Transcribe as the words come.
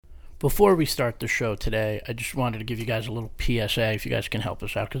Before we start the show today, I just wanted to give you guys a little PSA if you guys can help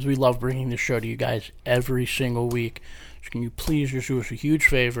us out, because we love bringing this show to you guys every single week. So can you please just do us a huge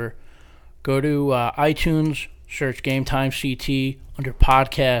favor? Go to iTunes, search Game Time CT under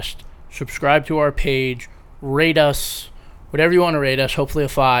podcast, subscribe to our page, rate us, whatever you want to rate us, hopefully a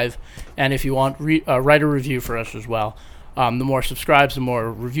 5. And if you want, write a review for us as well. The more subscribes, the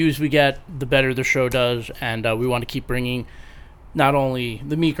more reviews we get, the better the show does. And we want to keep bringing not only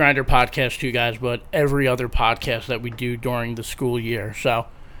the Meat Grinder podcast to you guys, but every other podcast that we do during the school year. So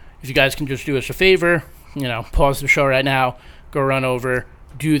if you guys can just do us a favor, pause the show right now, go run over,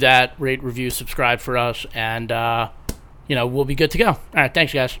 do that, rate, review, subscribe for us, and, we'll be good to go. All right,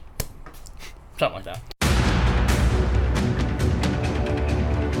 thanks, guys. Something like that.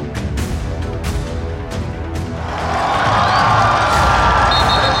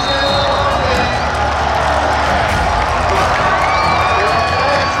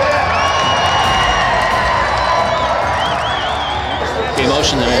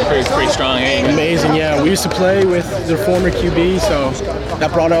 Emotion there, pretty strong. Amazing, yeah. We used to play with the former QB, so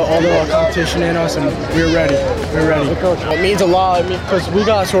that brought out all the competition in us, and we were ready. It means a lot, because we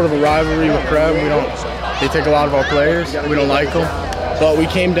got sort of a rivalry with Prep. They take a lot of our players. We don't like them, but we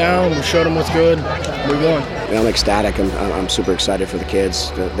came down. We showed them what's good. We won. I'm ecstatic. I'm super excited for the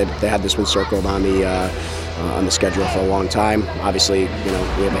kids. They had this one circled on the schedule for a long time. Obviously, we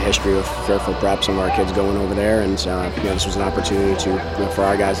have a history with Fairfield Prep. Some of our kids going over there, and this was an opportunity for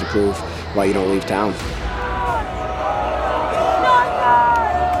our guys to prove why you don't leave town.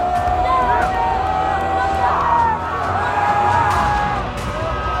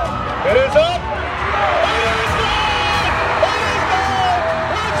 It is up.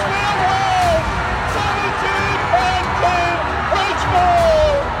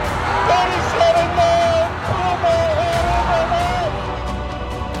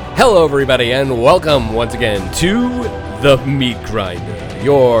 Hello, everybody, and welcome once again to the Meat Grinder,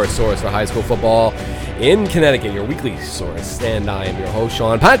 your source for high school football in Connecticut, your weekly source. And I am your host,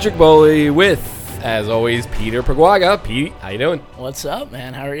 Sean Patrick Boley, with, as always, Peter Pagwaga. Pete, how you doing? What's up,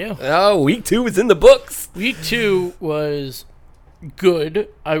 man? How are you? Oh, week 2 is in the books. Week 2 was good.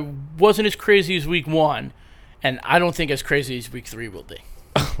 I wasn't as crazy as week 1, and I don't think as crazy as week 3 will be.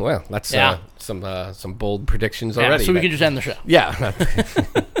 Well, that's some bold predictions already. So we can just end the show. Yeah.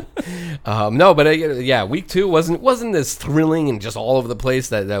 Week 2 wasn't as thrilling and just all over the place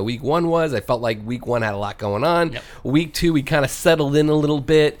that week 1 was. I felt like week 1 had a lot going on. Yep. Week 2 we kind of settled in a little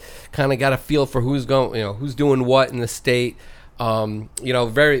bit, kind of got a feel for who's doing what in the state.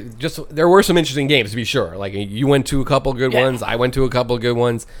 There were some interesting games, to be sure. Like, you went to a couple good ones, I went to a couple good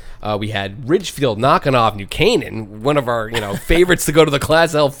ones. We had Ridgefield knocking off New Canaan, one of our favorites to go to the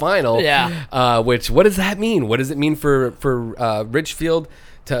Class L final. Yeah. What does that mean? What does it mean for Ridgefield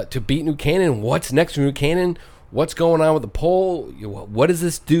to beat New Canaan? What's next for New Canaan? What's going on with the poll? What does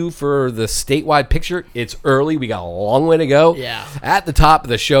this do for the statewide picture? It's early. We got a long way to go. Yeah. At the top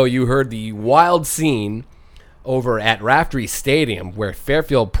of the show, you heard the wild scene over at Raftery Stadium, where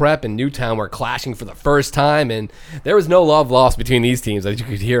Fairfield Prep and Newtown were clashing for the first time, and there was no love lost between these teams, as you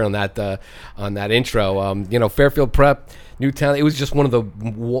could hear on that intro. Fairfield Prep, Newtown. It was one of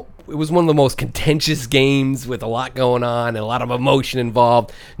the most contentious games with a lot going on and a lot of emotion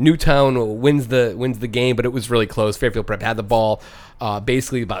involved. Newtown wins the game, but it was really close. Fairfield Prep had the ball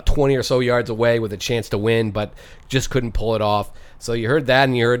basically about 20 or so yards away with a chance to win, but just couldn't pull it off. So you heard that,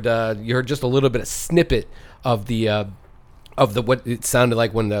 and you heard just a little bit of snippet of the what it sounded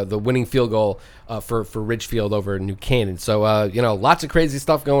like when the winning field goal for Ridgefield over New Canaan. So lots of crazy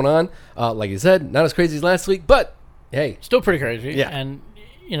stuff going on. Like you said, not as crazy as last week, but hey, still pretty crazy. Yeah. And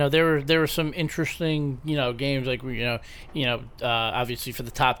there were some interesting games, like obviously for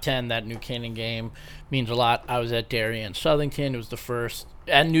the top 10, that New Canaan game means a lot. I was at Darien Southington. It was the first.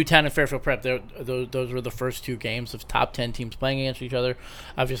 And Newtown and Fairfield Prep, those were the first 2 games of top 10 teams playing against each other.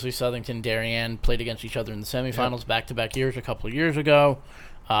 Obviously, Southington and Darien played against each other in the semifinals back-to-back years a couple of years ago.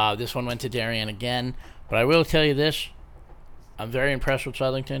 This one went to Darien again. But I will tell you this. I'm very impressed with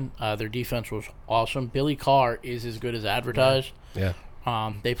Southington. Their defense was awesome. Billy Carr is as good as advertised. Yeah.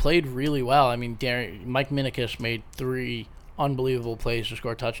 They played really well. I mean, Mike Minikis made 3 unbelievable plays to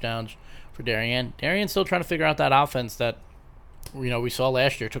score touchdowns for Darien. Darien's still trying to figure out that offense that we saw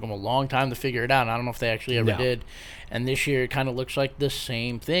last year. It took them a long time to figure it out, and I don't know if they actually ever did. And this year it kind of looks like the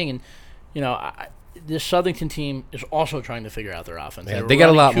same thing. And, this Southington team is also trying to figure out their offense. Yeah, they got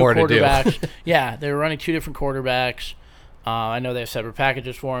a lot more to do. Yeah, they were running 2 different quarterbacks. I know they have separate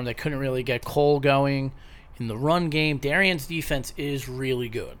packages for them. They couldn't really get Cole going in the run game. Darien's defense is really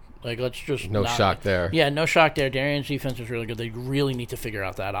good. Like, let's just No not, shock there. Yeah, no shock there. Darien's defense is really good. They really need to figure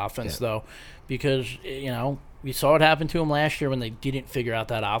out that offense, though, because, we saw what happened to them last year when they didn't figure out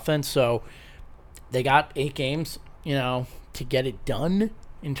that offense. So they got 8 games, to get it done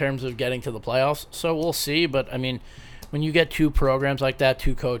in terms of getting to the playoffs. So we'll see. But, I mean, when you get 2 programs like that,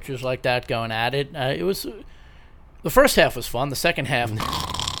 2 coaches like that going at it, it was – the first half was fun. The second half –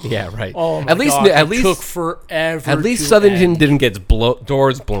 Yeah, right. Oh my God! It took forever. At least to Southington end. didn't get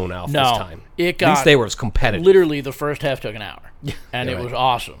doors blown out this time. It got, at least they were competitive. Literally, the first half took an hour, and it right. was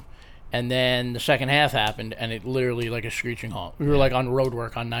awesome. And then the second half happened, and it literally like a screeching halt. We were like on road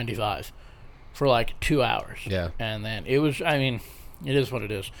work on 95 for like 2 hours. Yeah. And then it was. I mean, it is what it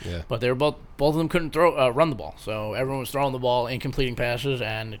is. Yeah. But they were both of them couldn't run the ball, so everyone was throwing the ball, incompleting passes,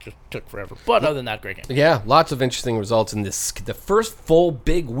 and it just took forever. But other than that, great game. Yeah, lots of interesting results in this. The first full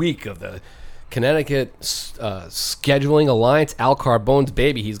big week of the Connecticut Scheduling Alliance. Al Carbone's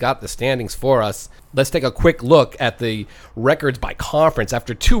baby. He's got the standings for us. Let's take a quick look at the records by conference.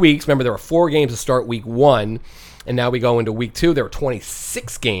 After 2 weeks, remember there were 4 games to start week 1, and now we go into week 2. There were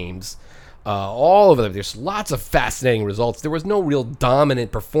 26 games. All over them. There's lots of fascinating results. There was no real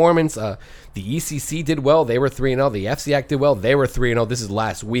dominant performance. The ECC did well. They were 3-0. The FCAC did well. They were 3-0. This is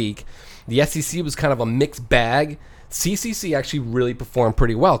last week. The SEC was kind of a mixed bag. CCC actually really performed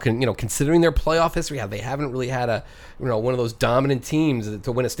pretty well. Considering their playoff history, how they haven't really had one of those dominant teams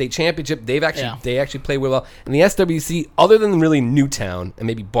to win a state championship. They actually played well. And the SWC, other than really Newtown and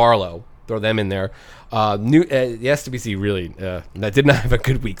maybe Barlow, throw them in there. The SWC really that did not have a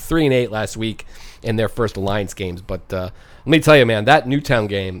good week. 3-8 last week in their first Alliance games. But let me tell you, man, that Newtown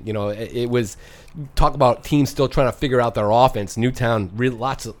game, it was talk about teams still trying to figure out their offense. Newtown really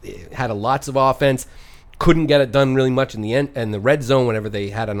had lots of offense. Couldn't get it done really much in the end and the red zone whenever they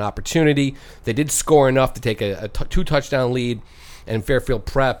had an opportunity. They did score enough to take a 2-touchdown lead. And Fairfield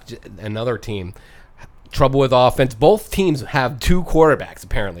Prep, another team, trouble with offense. Both teams have 2 quarterbacks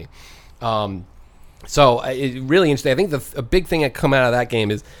apparently. So it's really interesting. I think a big thing that come out of that game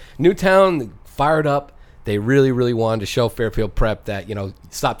is Newtown fired up. They really, really wanted to show Fairfield Prep that,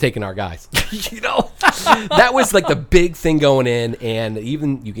 stop taking our guys. That was like the big thing going in. And you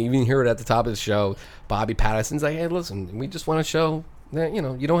can even hear it at the top of the show. Bobby Patterson's like, hey, listen, we just want to show that,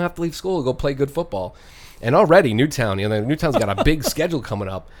 you don't have to leave school to go play good football. And already Newtown, Newtown's got a big schedule coming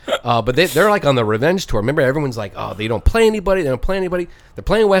up. But they're like on the revenge tour. Remember, everyone's like, oh, they don't play anybody. They're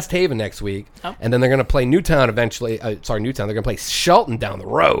playing West Haven next week. Oh. And then they're going to play Newtown eventually. Newtown. They're going to play Shelton down the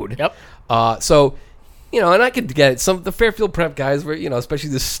road. Yep. And I could get it. Some of the Fairfield Prep guys were, especially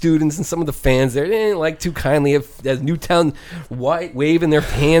the students and some of the fans there, they didn't like too kindly as Newtown waving their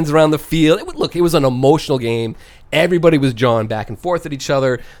hands around the field. It was an emotional game. Everybody was jawing back and forth at each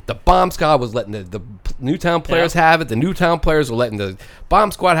other. The bomb squad was letting the Newtown players have it. The Newtown players were letting the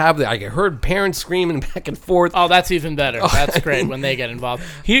bomb squad have it. I heard parents screaming back and forth. Oh, that's even better. That's great when they get involved.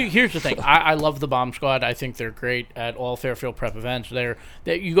 Here's the thing. I love the bomb squad. I think they're great at all Fairfield Prep events.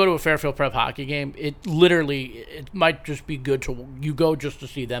 You go to a Fairfield Prep hockey game, it might just be good you go just to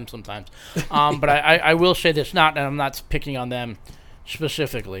see them sometimes. But I will say this, and I'm not picking on them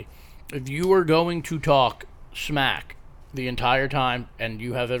specifically. If you are going to talk smack the entire time, and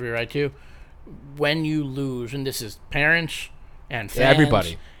you have every right to, when you lose, and this is parents and fans,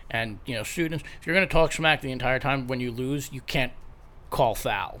 everybody, and students, if you're going to talk smack the entire time when you lose, you can't call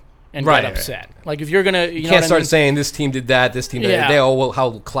foul and get upset. Right. Like if you're going to, you can't start saying this team did that, this team did that.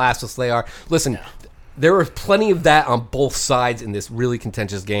 How classless they are. Listen, there were plenty of that on both sides in this really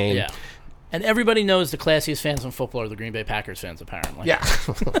contentious game. Yeah. And everybody knows the classiest fans in football are the Green Bay Packers fans, apparently. Yeah,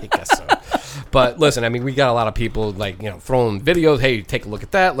 I guess so. But listen, we got a lot of people throwing videos. Hey, take a look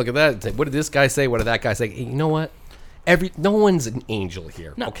at that. Look at that. What did this guy say? What did that guy say? Hey, you know what? No one's an angel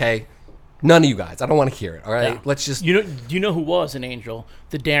here. No. Okay, none of you guys. I don't want to hear it. All right, let's just. You know who was an angel?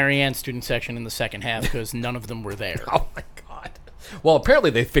 The Darien student section in the second half, because none of them were there. Oh my God. Well,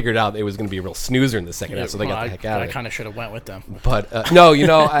 apparently they figured out it was going to be a real snoozer in the second half, so they got the heck out of it. I kind of should have went with them. But no,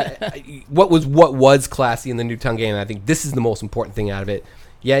 what was classy in the Newtown game, and I think this is the most important thing out of it.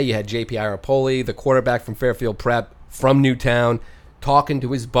 Yeah, you had J.P. Iropoli, the quarterback from Fairfield Prep, from Newtown, talking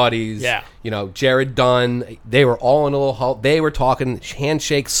to his buddies. Yeah. Jared Dunn. They were all in a little halt. They were talking,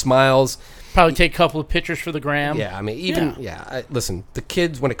 handshakes, smiles. Probably take a couple of pictures for the gram. Yeah, listen, the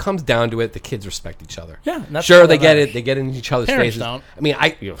kids, when it comes down to it, the kids respect each other. Yeah, that's sure, they get it. They get in each other's Parents faces. Don't.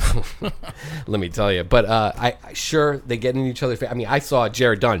 Let me tell you. But sure, they get in each other's faces. I saw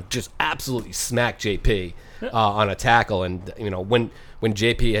Jared Dunn just absolutely smack JP on a tackle. And when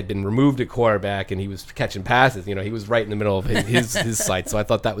JP had been removed at quarterback and he was catching passes, he was right in the middle of his sight. So I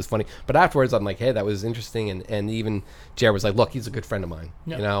thought that was funny. But afterwards, I'm like, hey, that was interesting. And even Jared was like, look, he's a good friend of mine.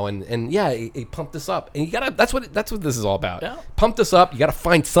 And he pumped us up. And you gotta that's what this is all about. Yeah. Pumped us up. You gotta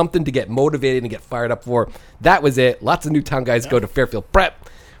find something to get motivated and get fired up for. That was it. Lots of Newtown guys go to Fairfield Prep.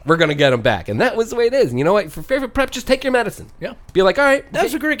 We're going to get them back. And that was the way it is. And you know what? For Fairfield Prep, just take your medicine. Yeah. Be like, all right. That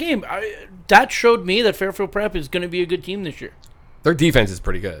was a great game. That showed me that Fairfield Prep is going to be a good team this year. Their defense is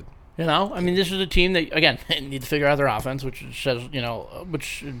pretty good. This is a team that, again, need to figure out their offense, which says,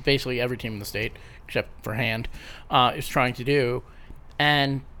 which basically every team in the state, except for Hand, is trying to do.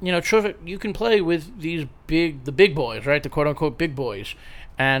 And, it shows that you can play with the big boys, right? The quote-unquote big boys.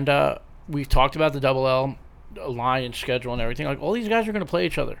 And we've talked about the Double L line and schedule and everything. Like, all these guys are going to play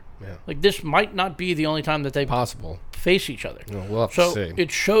each other. Yeah. Like, this might not be the only time that they face each other. We'll have to see. It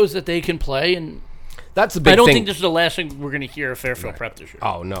shows that they can play, and that's a big thing. I don't think this is the last thing we're going to hear of Fairfield Prep this year.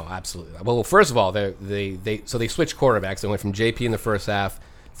 Oh, no, absolutely. Well, first of all, they switched quarterbacks. They went from JP in the first half,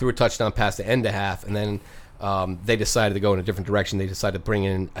 threw a touchdown pass to end of half, and then they decided to go in a different direction. They decided to bring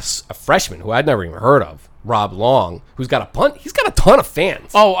in a freshman who I'd never even heard of, Rob Long, who's got he's got a ton of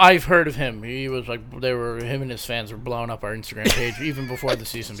fans. Oh, I've heard of him. He was like, him and his fans were blowing up our Instagram page even before the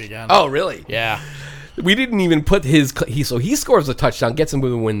season began. Oh, really? Yeah. We didn't even put so he scores a touchdown, gets him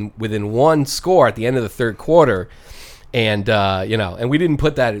within one score at the end of the third quarter. And, and we didn't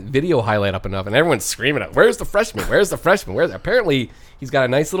put that video highlight up enough, and everyone's screaming out, where's the freshman? Where's the freshman? Apparently, he's got a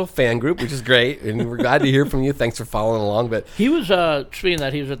nice little fan group, which is great, and we're glad to hear from you. Thanks for following along. But he was, speaking of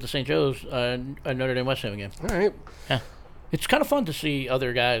that, he was at the St. Joe's Notre Dame West Ham game. All right. Yeah. It's kind of fun to see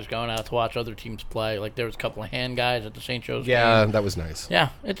other guys going out to watch other teams play. Like, there was a couple of Hand guys at the St. Joe's game. Yeah, that was nice. Yeah,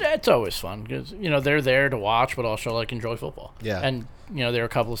 it's always fun because, they're there to watch but also, enjoy football. Yeah. And, there are a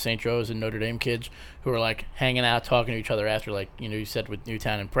couple of St. Joe's and Notre Dame kids who are, hanging out, talking to each other after, you said with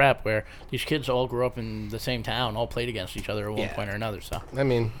Newtown and Prep, where these kids all grew up in the same town, all played against each other at one point or another. So,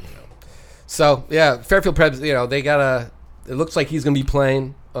 So, yeah, Fairfield Prep, they got it looks like he's going to be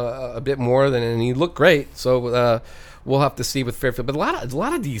playing a bit more and he looked great. So, we'll have to see with Fairfield. But a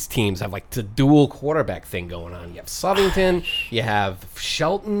lot of these teams have the dual quarterback thing going on. You have Southington, you have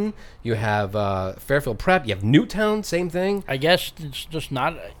Shelton, you have Fairfield Prep, you have Newtown, same thing. I guess it's just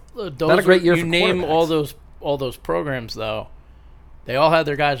not not a great year for name quarterbacks. all those programs though. They all had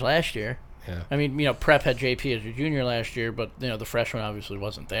their guys last year. Yeah. I mean, Prep had JP as a junior last year, but the freshman obviously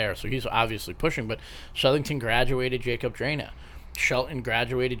wasn't there, so he's obviously pushing. But Southington graduated Jacob Drana. Shelton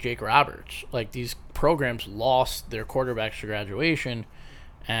graduated Jake Roberts. These programs lost their quarterbacks to graduation,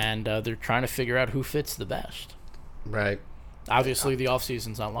 and they're trying to figure out who fits the best. Right. Obviously, the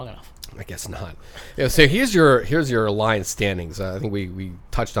offseason's not long enough. I guess not. Yeah, so here's your Alliance standings. I think we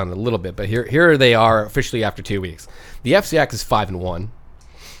touched on it a little bit, but here they are officially after 2 weeks. The FCX is 5-1.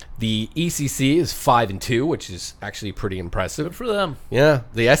 The ECC is 5-2, which is actually pretty impressive. Good for them. Yeah.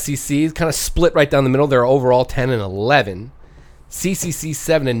 The SCC is kind of split right down the middle. They're overall 10-11. CCC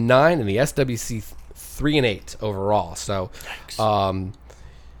 7-9, and the SWC 3-8 overall. So,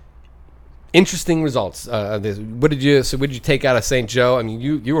 interesting results. What did you take out of St. Joe? I mean,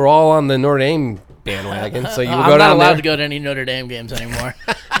 you were all on the Notre Dame bandwagon, so you will go I'm down not allowed there. to go to any Notre Dame games anymore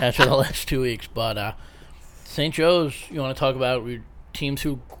after the last 2 weeks. But St. Joe's, you want to talk about teams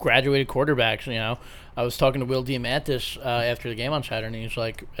who graduated quarterbacks? I was talking to Will Diamantis after the game on Saturday, and he's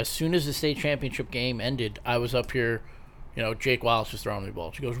like, as soon as the state championship game ended, I was up here. Jake Wallace was throwing me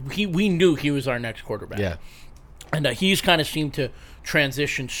balls. He goes, we knew he was our next quarterback. Yeah. And he's kind of seemed to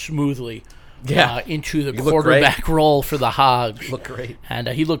transition smoothly into the You look quarterback role for the Hogs. Look great. And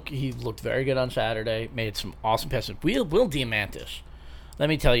he looked very good on Saturday, made some awesome passes. Will Diamantis, let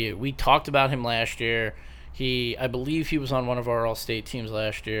me tell you, we talked about him last year. I believe he was on one of our all-state teams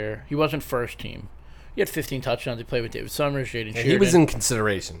last year. He wasn't first team. He had 15 touchdowns. He played with David Summers, Jaden Sheridan. He was in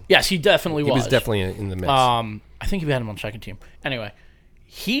consideration. Yes, he definitely was. He was definitely in the mix. I think we had him on second team. Anyway,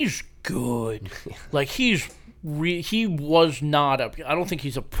 he's good. He was not I don't think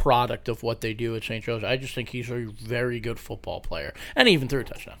he's a product of what they do at St. Joe's. I just think he's a very good football player. And he even threw a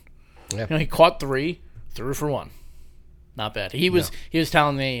touchdown. Yeah. He caught 3, threw for 1. Not bad. He was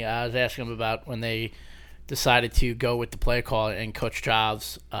telling me, I was asking him about when they decided to go with the play call, and Coach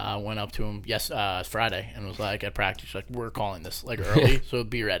Jobs went up to him Friday and was like, at practice, we're calling this early, so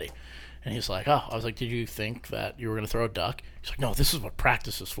be ready. And he's like, I was like, did you think that you were going to throw a duck? He's like, no, this is what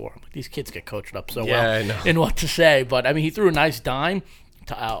practice is for. I'm like, these kids get coached up so well in what to say. But, I mean, he threw a nice dime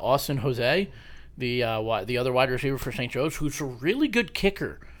to Austin Jose, the other wide receiver for St. Joe's, who's a really good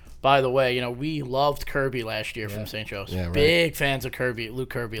kicker. By the way, we loved Kirby last year from St. Joe's. Yeah, right. Big fans of Luke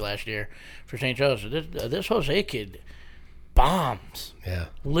Kirby last year for St. Joe's. This Jose kid bombs. Yeah.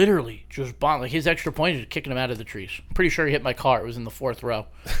 Literally just bombs. Like his extra point is kicking him out of the trees. Pretty sure he hit my car. It was in the 4th row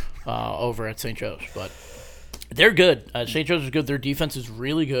over at St. Joe's. But they're good. St. Joe's is good. Their defense is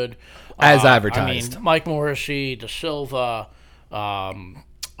really good. As advertised. Mike Morrissey, Da Silva,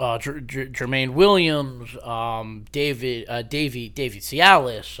 Jermaine Williams, David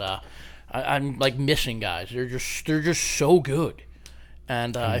Cialis. I'm like missing guys. They're just so good,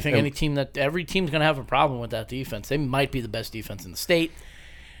 and I think every team's gonna have a problem with that defense. They might be the best defense in the state.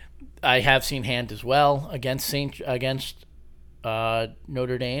 I have seen Hand as well against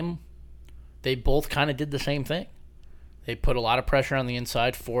Notre Dame. They both kind of did the same thing. They put a lot of pressure on the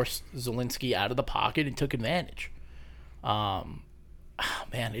inside, forced Zielinski out of the pocket, and took advantage.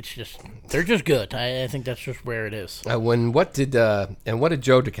 Man, they're just good. I think that's just where it is. What did Joe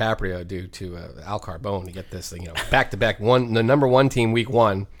DiCaprio do to Al Carbone to get this thing? Back to back the number 1 team week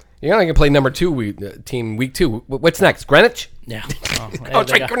 1. You're not going to play number 2 team week 2. What's next? Greenwich? Yeah.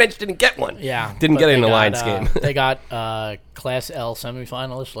 Greenwich didn't get one. Yeah, didn't get it in the Lions game. They got Class L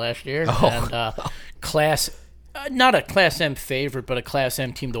semifinalists last year, and not a Class M favorite, but a Class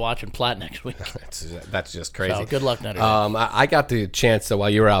M team to watch in Platt next week. That's just crazy. So good luck, Notre Dame. I got the chance, while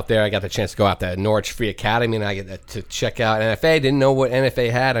you were out there, I got the chance to go out to Norwich Free Academy, and I get to check out NFA. I didn't know what NFA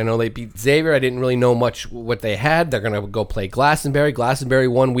had. I know they beat Xavier. I didn't really know much what they had. They're going to go play Glastonbury. Glastonbury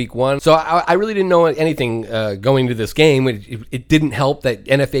won week 1. So I really didn't know anything going into this game. It didn't help that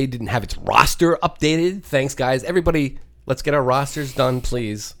NFA didn't have its roster updated. Thanks, guys. Everybody, let's get our rosters done,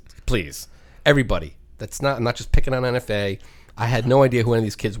 please. Please. Everybody. I'm not just picking on NFA. I had no idea who any of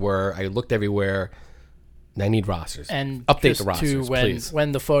these kids were. I looked everywhere. I need rosters. And update the rosters, please.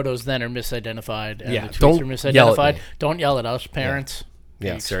 When the photos then are misidentified and the tweets don't are misidentified, don't yell at us, parents.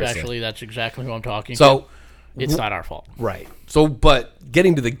 Yeah, especially. seriously. That's exactly who I'm talking to. It's not our fault. Right. So, but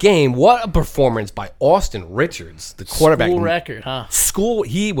getting to the game, what a performance by Austin Richards, the quarterback. School record, huh?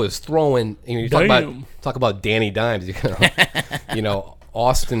 He was throwing. You talk about Danny Dimes.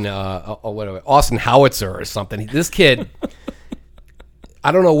 Austin Howitzer or something. This kid,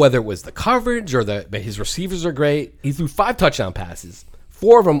 I don't know whether it was the coverage or but his receivers are great. He threw 5 touchdown passes,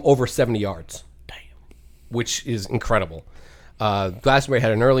 4 of them over 70 yards. Damn. Which is incredible. Glastonbury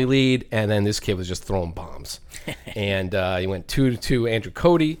had an early lead, and then this kid was just throwing bombs. And he went 2 to Andrew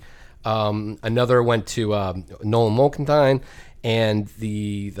Cody. Another went to Nolan Molkentine. And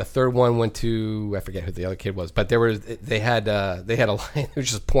the third one went to, I forget who the other kid was, but they had a line. It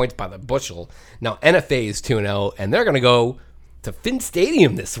was just points by the bushel. Now NFA is 2-0, and they're going to go to Finn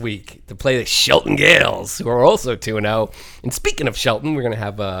Stadium this week to play the Shelton Gales, who are also 2-0. And speaking of Shelton, we're going to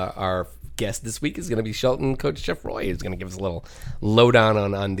have our guest this week is going to be Shelton coach Jeff Roy, who's going to give us a little lowdown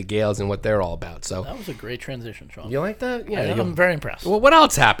on the Gales and what they're all about. So that was a great transition, Sean. You like that? Yeah, I'm very impressed. Well, what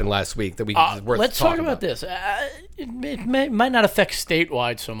else happened last week that we worth let's talking talk about this. It might not affect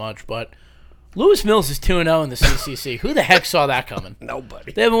statewide so much, but Lewis Mills is 2-0 in the CCC. Who the heck saw that coming?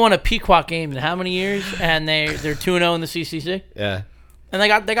 Nobody. They haven't won a Pequot game in how many years? And they're 2-0 in the CCC. Yeah. And they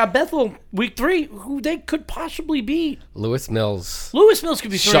got Bethel week 3, who they could possibly beat. Lewis Mills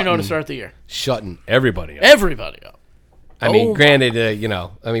could be 3-0 to start the year. Shutting everybody up. Everybody up. I mean, granted,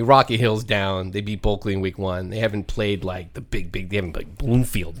 Rocky Hill's down. They beat Bulkley in week 1. They haven't played like the big. They haven't played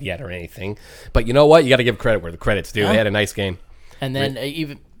Bloomfield yet or anything. But you know what? You got to give credit where the credit's due. They had a nice game. And then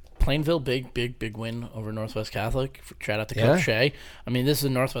even Plainville, big win over Northwest Catholic. Shout out to Coach Shea. I mean, this is a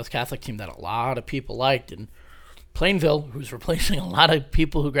Northwest Catholic team that a lot of people liked, and Plainville, who's replacing a lot of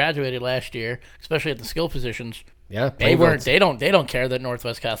people who graduated last year, especially at the skill positions. Yeah, they don't care that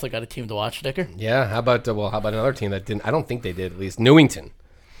Northwest Catholic got a team to watch sticker. Yeah, how about another team that didn't? I don't think they did. At least Newington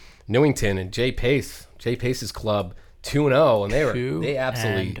and Jay Pace's club 2-0, and they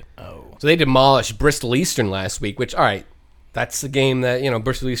absolutely. So they demolished Bristol Eastern last week. Which, all right, that's the game that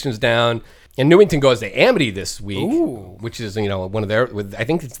Bristol Eastern's down. And Newington goes to Amity this week, which is one of their. I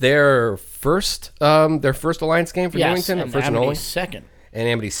think it's their first alliance game for Newington. And Amity's second. And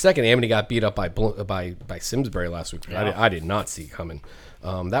Amity's second. Amity got beat up by Simsbury last week. Yeah. I did not see coming.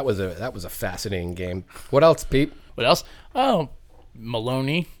 That was a fascinating game. What else, Pete? What else? Oh,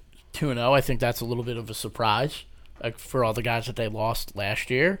 Maloney 2-0. I think that's a little bit of a surprise. For all the guys that they lost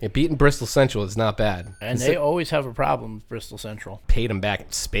last year. Yeah, beating Bristol Central is not bad. And they always have a problem with Bristol Central. Paid them back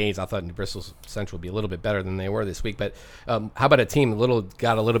in spades. I thought Bristol Central would be a little bit better than they were this week. But how about a team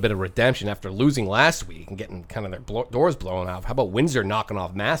got a little bit of redemption after losing last week and getting kind of their doors blown off? How about Windsor knocking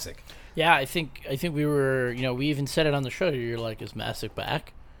off Massac? Yeah, I think we were, we even said it on the show. You're like, is Massac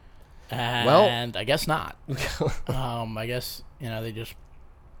back? And I guess not. I guess, they just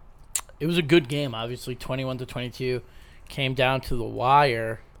It was a good game, obviously, 21-22. Came down to the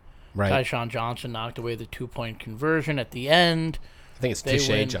wire. Right. Tyshawn Johnson knocked away the 2-point conversion at the end. I think it's They Touche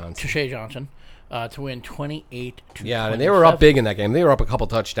win- Johnson. Touche Johnson to win 28-27. Yeah, and they were up big in that game. They were up a couple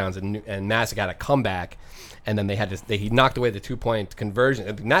touchdowns, and Massac had a comeback, and then he knocked away the 2-point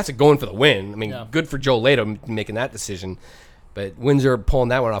conversion. Massac going for the win. I mean, Yeah. good for Joe Lato making that decision, but Windsor pulling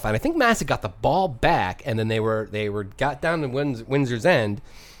that one off. And I think Massac got the ball back, and then they got down to Windsor's end,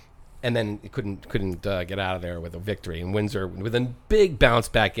 and then it couldn't get out of there with a victory. And Windsor with a big bounce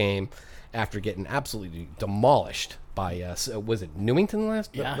back game after getting absolutely demolished by was it Newington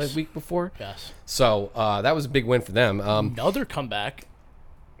last week before? Yes. So that was a big win for them. Another comeback.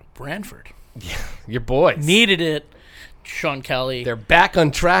 Brantford. Your boys Needed it. Sean Kelly. They're back on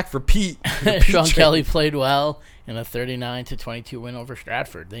track for Pete. Sean Kelly played well in a 39-22 win over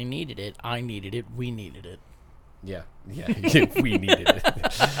Stratford. They needed it. I needed it. We needed it. Yeah, we needed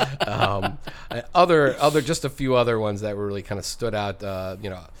it. Other just a few other ones that really kind of stood out. How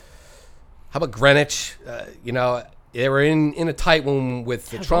about Greenwich? They were in a tight one with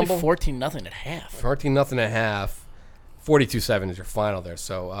the Trumbull. 14-0 at half. 14-0 at half. 42-7 is your final there.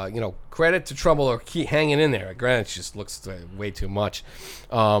 So, credit to Trumbull or keep hanging in there. Greenwich just looks way too much.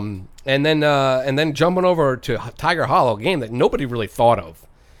 And then jumping over to Tiger Hollow, a game that nobody really thought of.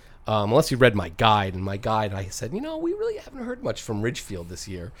 Unless you read my guide. And my guide, I said, we really haven't heard much from Ridgefield this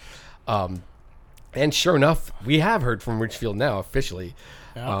year. And sure enough, we have heard from Ridgefield now officially.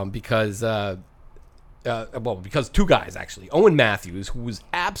 Yeah. Because two guys, actually. Owen Matthews, who was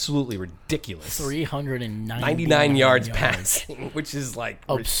absolutely ridiculous. 399 yards passing, which is like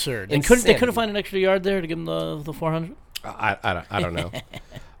absurd. They couldn't find an extra yard there to give him the 400? I don't know.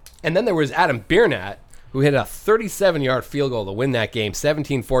 And then there was Adam Biernat, who hit a 37-yard field goal to win that game,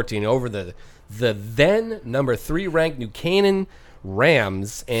 17-14, over the then number 3 ranked New Canaan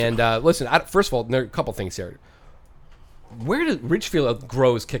Rams. And listen, first of all, there are a couple things here. Where does Ridgefield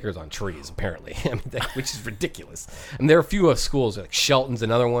grows kickers on trees? Apparently, which is ridiculous. And there are a few schools like Shelton's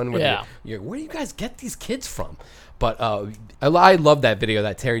another one. Where where do you guys get these kids from? But I love that video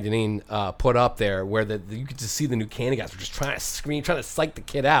that Terry Deneen put up there, where you could just see the New Canaan guys were just trying to scream, trying to psych the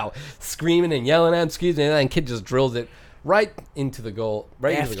kid out, screaming and yelling at him, and kid just drills it right into the goal.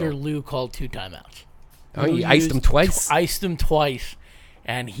 After Lou called 2 timeouts. Oh, he iced him twice. Iced him twice,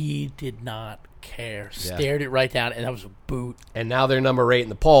 and he did not care. Stared it right down, and that was a boot. And now they're number 8 in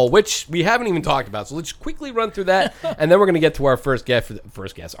the poll, which we haven't even talked about. So let's quickly run through that, and then we're going to get to our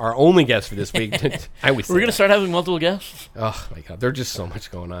our only guest for this week. We're going to start having multiple guests. Oh my God, there's just so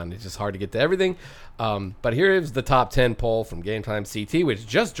much going on. It's just hard to get to everything. But here is the top 10 poll from Game Time CT, which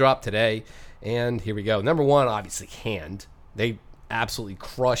just dropped today. And here we go. Number 1, obviously, Hand. They absolutely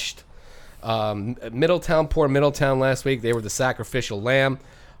crushed Middletown. Poor Middletown last week. They were the sacrificial lamb.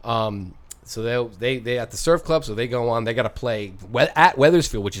 So they at the Surf Club, so they go on. They got to play at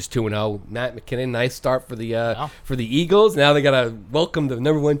Wethersfield, which is 2-0. Matt McKinnon, nice start for the Eagles. Now they got to welcome the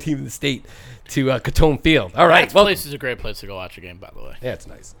number 1 team in the state to Catone Field. All right, that place is a great place to go watch a game, by the way. Yeah, it's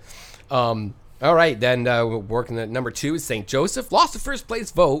nice. All right, then we're working at number 2 is St. Joseph. Lost the first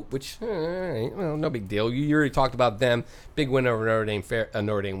place vote, which no big deal. You already talked about them. Big win over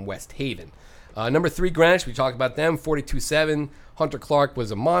Notre Dame West Haven. Number 3, Greenwich, we talked about them, 42-7. Hunter Clark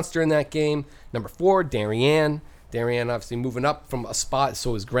was a monster in that game. Number 4, Darien. Darien obviously moving up from a spot,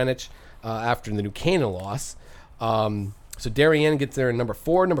 so is Greenwich after the New Canaan loss. So Darien gets there in number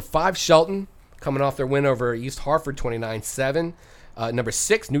 4. Number 5, Shelton, coming off their win over East Hartford, 29-7. Number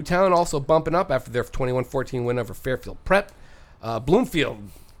 6, Newtown also bumping up after their 21-14 win over Fairfield Prep. Bloomfield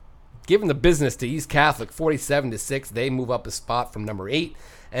giving the business to East Catholic, 47-6. They move up a spot from number 8.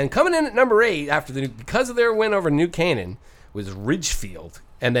 And coming in at number 8 because of their win over New Canaan was Ridgefield.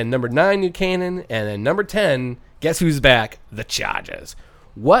 And then number 9, New Canaan. And then number 10, guess who's back? The Chargers.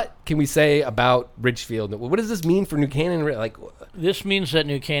 What can we say about Ridgefield? What does this mean for New Canaan? This means that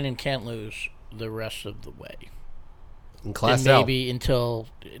New Canaan can't lose the rest of the way. In Class L. Maybe until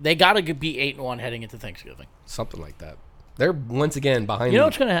they got to be 8-1 heading into Thanksgiving. Something like that. They're once again behind. You know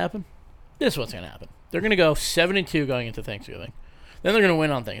what's going to happen? This is what's going to happen. They're going to go 7-2 going into Thanksgiving. Then they're going to win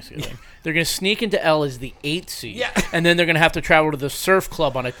on Thanksgiving. They're going to sneak into L as the 8th seed. Yeah. And then they're going to have to travel to the Surf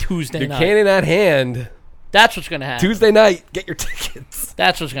Club on a Tuesday night. New Canaan at hand. That's what's going to happen. Tuesday night, get your tickets.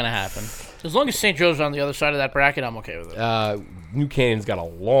 That's what's going to happen. As long as St. Joe's on the other side of that bracket, I'm okay with it. New Canaan's got a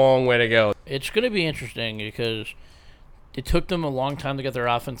long way to go. It's going to be interesting because it took them a long time to get their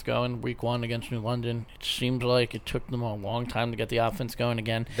offense going. Week 1 against New London, it seems like it took them a long time to get the offense going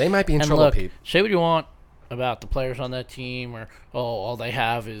again. They might be in trouble, Pete. Say what you want about the players on that team, or all they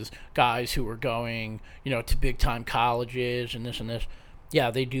have is guys who are going, to big time colleges and this and this.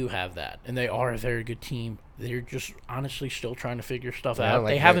 Yeah, they do have that, and they are a very good team. They're just honestly still trying to figure stuff Yeah, out.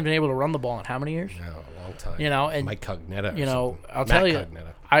 like They haven't been able to run the ball in how many years? No, a long time. And Mike Cognetta. I'll Matt tell you,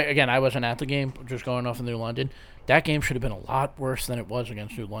 Cognetta. I wasn't at the game, just going off in New London. That game should have been a lot worse than it was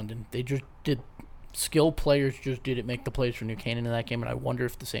against New London. They just did. Skilled players just didn't make the plays for New Canaan in that game, and I wonder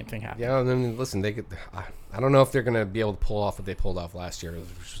if the same thing happened. Yeah, and then listen, they could. I don't know if they're going to be able to pull off what they pulled off last year,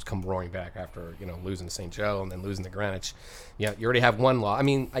 which was come roaring back after losing to St. Joe and then losing to Greenwich. Yeah, you already have one loss. I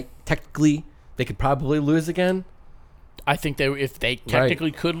mean, technically they could probably lose again. I think if they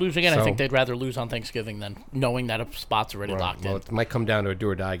technically could lose again, I think So- they'd rather lose on Thanksgiving than knowing that a spot's already locked Well, in. it might come down to a do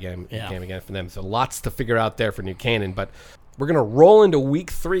or die game Yeah. again for them. So lots to figure out there for New Canaan. But we're going to roll into week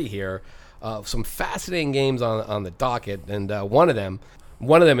 3 here. Some fascinating games on the docket, and one of them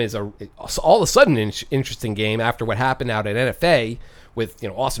is all of a sudden interesting game after what happened out at NFA with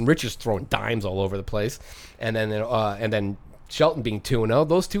Austin Richards throwing dimes all over the place, and then Shelton being 2-0.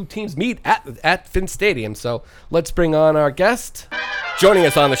 Those two teams meet at Finn Stadium. So let's bring on our guest. Joining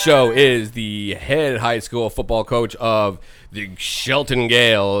us on the show is the head high school football coach of the Shelton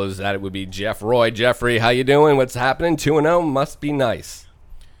Gales. That would be Jeff Roy. Jeffrey, how you doing? What's happening? 2-0 must be nice.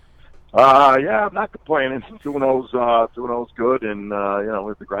 Yeah, I'm not complaining. 2-0's good, and we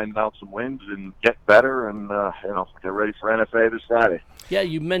have to grind out some wins and get better, and get ready for NFA this Friday. Yeah,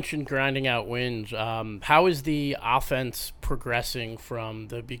 you mentioned grinding out wins. How is the offense progressing from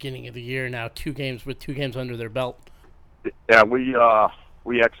the beginning of the year now? 2 games under their belt. Yeah, we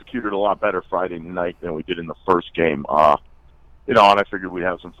executed a lot better Friday night than we did in the first game. And I figured we'd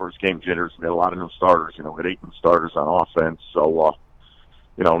have some first game jitters. We had a lot of new starters. We had 8 new starters on offense, so.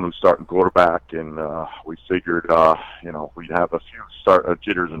 New starting quarterback, and we figured, we'd have a few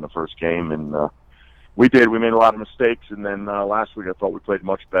jitters in the first game, and we did. We made a lot of mistakes, and then last week I thought we played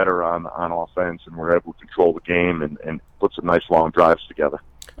much better on offense, and we were able to control the game and put some nice long drives together.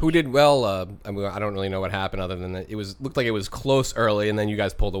 Who did well? I don't really know what happened other than that looked like it was close early, and then you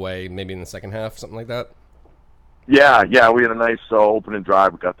guys pulled away maybe in the second half, something like that. Yeah, we had a nice opening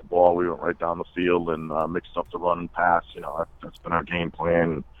drive. We got the ball. We went right down the field and mixed up the run and pass. That's been our game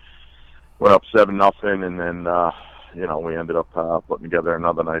plan. Went up 7-0, and then we ended up putting together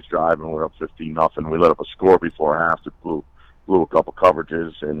another nice drive, and we're up 15-0. We let up a score before half. It blew a couple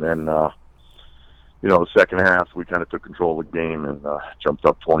coverages, and then the second half we kind of took control of the game and jumped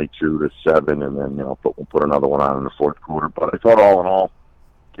up 22-7, and then put another one on in the fourth quarter. But I thought all in all,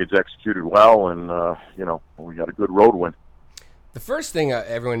 kids executed well, and we got a good road win. The first thing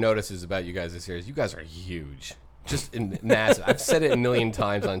everyone notices about you guys this year is you guys are huge, just massive. I've said it a million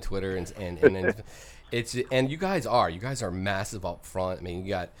times on Twitter, and you guys are massive up front. I mean, you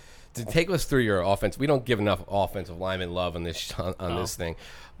got to take us through your offense. We don't give enough offensive lineman love on this this thing.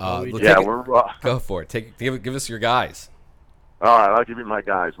 Go for it. Give us your guys. All right, I'll give you my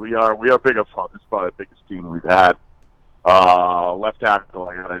guys. We are big up front. This is probably the biggest team we've had. Left tackle,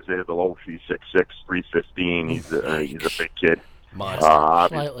 I got Isaiah Deloche, 6'6", 315. He's a big kid.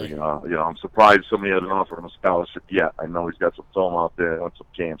 Obviously, I'm surprised somebody hasn't offered him a scholarship yet. I know he's got some film out there on some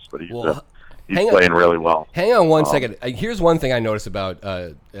camps, but he's playing really well. Hang on one second. Here's one thing I noticed about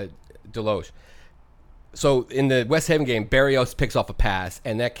Deloche. So in the West Haven game, Barrios picks off a pass,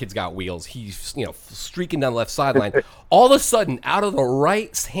 and that kid's got wheels. He's streaking down the left sideline. All of a sudden, out of the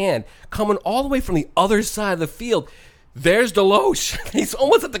right hand, coming all the way from the other side of the field, there's Deloche. He's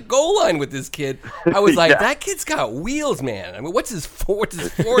almost at the goal line with this kid. I was like, that kid's got wheels, man. I mean, what's his 40? We've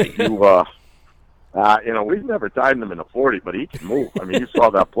never tied him in a 40, but he can move. I mean, you saw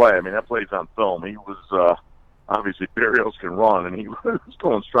that play. I mean, that play's on film. He was obviously Barrios can run, and he was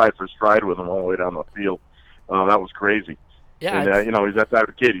going stride for stride with him all the way down the field. That was crazy. Yeah, and, he's that type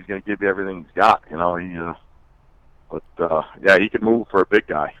of kid. He's going to give you everything he's got. He can move for a big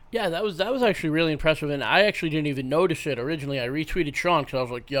guy. Yeah, that was actually really impressive, and I actually didn't even notice it originally. I retweeted Sean because I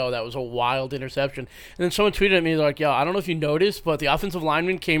was like, "Yo, that was a wild interception." And then someone tweeted at me like, "Yo, I don't know if you noticed, but the offensive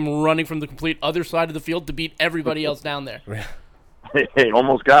lineman came running from the complete other side of the field to beat everybody else down there." He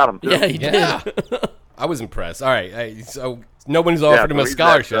almost got him too. Yeah, he did. I was impressed. All right, so nobody's offered him a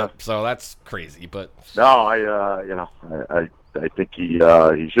scholarship, so that's crazy. But no, I think he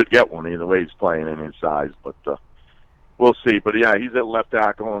should get one either way he's playing in his size, but. We'll see, but yeah, he's at left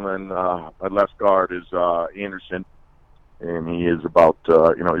tackle, and then at left guard is Anderson, and he is about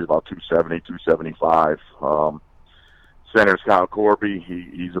he's about 270, 275. Center is Kyle Corby.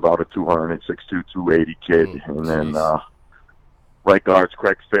 He's about a 262, 280 kid, and then right guard's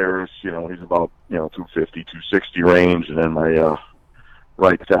Craig Ferris. He's about 250, 260 range, and then my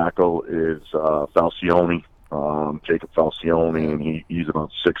right tackle is Falcione, Jacob Falcione, and he's about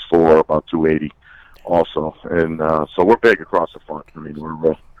 6'4", about 280. also, and so we're big across the front. I mean,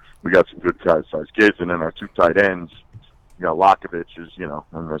 we got some good size kids, and then our 2 tight ends. You know, Lakovic is, in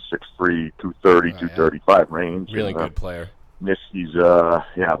the 6'3", 230, 235 range. Really and, good player. Niski's, he's got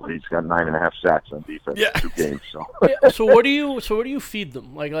 9.5 sacks on defense in 2 games. So, So what do you feed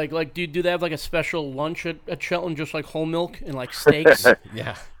them? Like do they have like a special lunch at Shelton, just like whole milk and like steaks?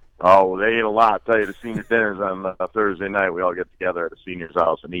 Yeah. Oh, they eat a lot. I tell you, the senior dinners on Thursday night, we all get together at the senior's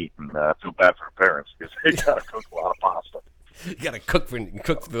house and eat, and I feel bad for the parents because they got to cook a lot of pasta. You got to cook for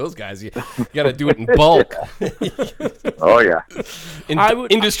those guys. You got to do it in bulk. Oh yeah.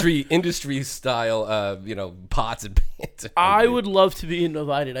 Industry style, pots and pans. I would love to be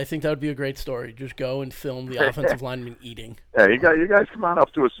invited. I think that would be a great story. Just go and film the offensive lineman eating. Yeah, you guys come on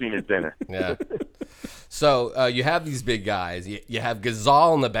up to a senior dinner. Yeah. So you have these big guys. You have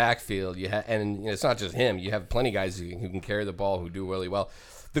Ghazal in the backfield. And it's not just him. You have plenty of guys who can carry the ball, who do really well.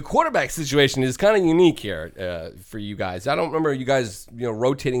 The quarterback situation is kind of unique here for you guys. I don't remember you guys,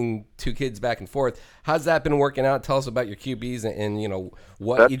 rotating 2 kids back and forth. How's that been working out? Tell us about your QBs and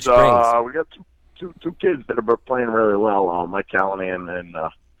what each brings. We got two kids that are playing really well. Mike Callahan and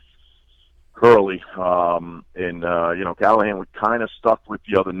Curley. Callahan we kind of stuck with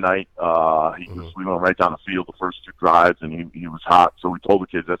the other night. We went right down the field the first 2 drives, and he was hot. So we told the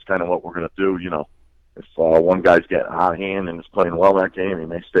kids that's kind of what we're going to do. If one guy's getting hot hand and is playing well that game, he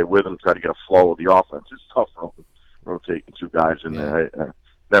may stay with him, try to get a flow of the offense. It's tough rotating 2 guys in there. I've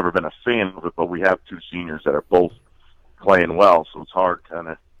never been a fan of it, but we have 2 seniors that are both playing well, so it's hard kind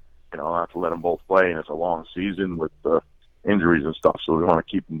of, not to let them both play, and it's a long season with injuries and stuff, so we want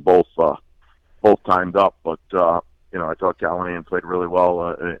to keep them both timed up. But, I thought Callahan played really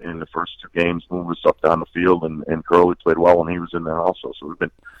well in the first 2 games, moved us up down the field, and Curley played well when he was in there also, so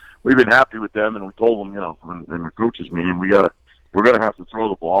we've been happy with them, and we told them, in the coaches meeting, we're going to have to throw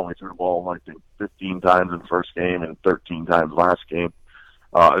the ball. We threw the ball, I think, 15 times in the first game and 13 times last game.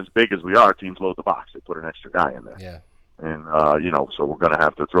 As big as we are, teams load the box. They put an extra guy in there. Yeah. And, so we're going to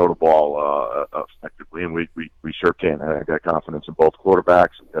have to throw the ball effectively, and we sure can. I got confidence in both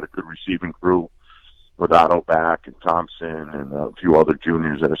quarterbacks. We've got a good receiving crew with Otto back and Thompson and a few other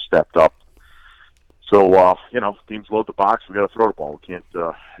juniors that have stepped up. So, teams load the box. We got to throw the ball. We can't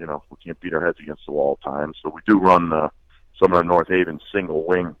beat our heads against the wall all the time. So we do run some of the North Haven single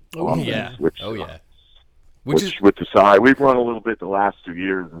wing. Which with the side, we've run a little bit the last 2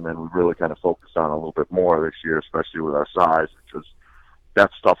 years, and then we've really kind of focused on a little bit more this year, especially with our size, because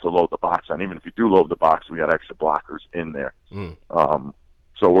that's tough to load the box on. Even if you do load the box, we got extra blockers in there.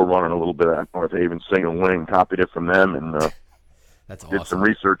 So we're running a little bit of that North Haven single wing, copied it from them, and that's awesome. Did some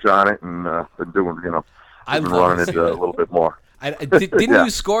research on it, and been doing, been running it a little bit more. Didn't you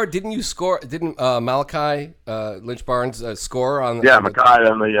score? Didn't Malachi Lynch Barnes score on? Yeah, Malachi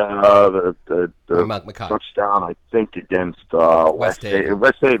on the touchdown, I think, against West Haven.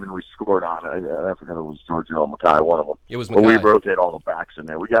 West Haven, we scored on it. I forgot it was Georgia or Malachi, one of them. It was Malachi. Malachi. But we rotate all the backs in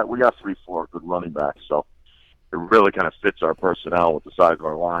there. We got 3-4 good running backs, so it really kind of fits our personnel with the size of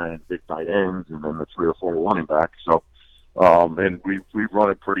our line, big tight ends, and then the 3 or 4 running backs. So. And we've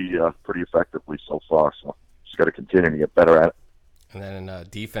run it pretty effectively so far. So just got to continue to get better at it. And then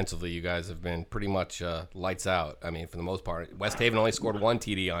defensively, you guys have been pretty much lights out. I mean, for the most part, West Haven only scored 1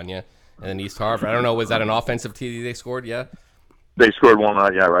 TD on you, and then East Hartford. I don't know, was that an offensive TD they scored? Yeah. They scored 1.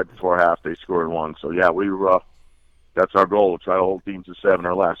 Right before half, they scored 1. So yeah, that's our goal. We'll try to hold teams to 7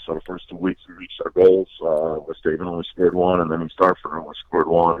 or less. So the first 2 weeks we reached our goals. West Haven only scored 1, and then East Hartford only scored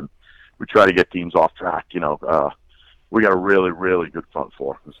 1. We try to get teams off track. We got a really, really good front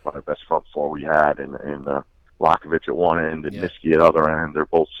 4. It's probably the best front 4 we had, and Lakovic at one end and Niski at other end. They're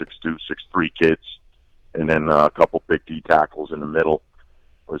both 6'2", 6'3" kids, and then a couple big D tackles in the middle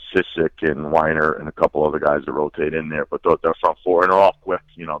with Sisick and Weiner and a couple other guys that rotate in there. But they're front 4, and they're all quick.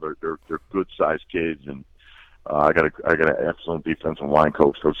 They're good sized kids, and I got an excellent defensive line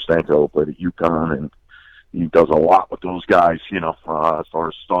coach, Coach Stanko, played at UConn, and he does a lot with those guys, as far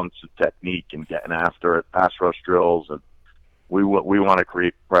as stunts and technique and getting after it, pass rush drills, and we want to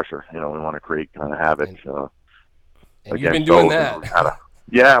create pressure. We want to create kind of havoc. And you've been doing that. We've had. I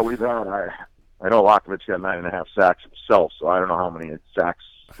know Lakovic got 9.5 sacks himself, so I don't know how many sacks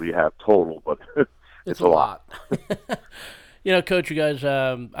we have total, but it's a lot. Coach, you guys,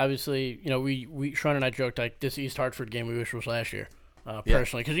 obviously, we Sean and I joked like this East Hartford game we wish was last year.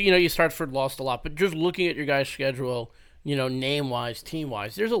 Personally, because East Hartford lost a lot, but just looking at your guys' schedule, name-wise,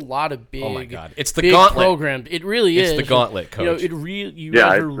 team-wise, there's a lot of big, oh my God. It's the big gauntlet. Programs. It really is. It's the gauntlet, Coach. You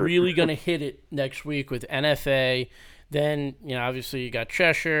guys are really going to hit it next week with NFA. Then, obviously you got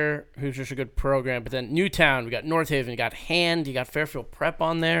Cheshire, who's just a good program, but then Newtown, we got North Haven, you got Hand, you got Fairfield Prep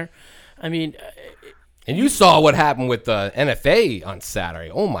on there. I mean, And you saw what happened with the NFA on Saturday.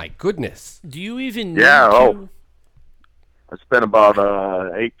 Oh, my goodness. Do you even Yeah, need to... I spent about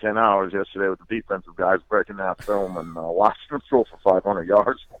 8-10 hours yesterday with the defensive guys breaking that film and watching them throw for 500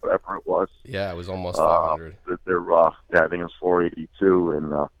 yards, whatever it was. Yeah, it was almost 500. I think it was 482.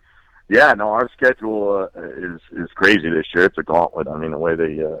 And, our schedule is crazy this year. It's a gauntlet. I mean, the way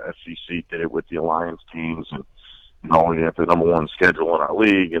the SEC did it with the Alliance teams, and we have the number one schedule in our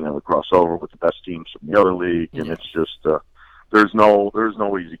league, and then we cross over with the best teams from the other league, and it's just there's no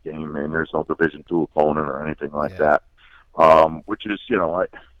easy game, man. There's no Division II opponent or anything like that. Which is, I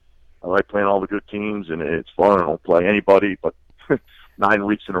like playing all the good teams, and it's fun. I don't play anybody, but 9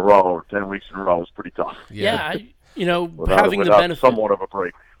 weeks in a row or 10 weeks in a row is pretty tough. Yeah, without the benefit, somewhat of a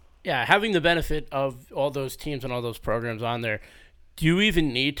break. Yeah, having the benefit of all those teams and all those programs on there, do you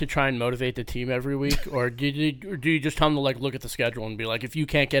even need to try and motivate the team every week, or do you just tell them to look at the schedule and be like, if you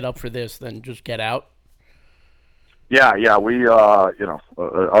can't get up for this, then just get out? Yeah, we our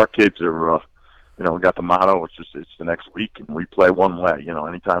kids are. We got the motto. It's the next week, and we play one way.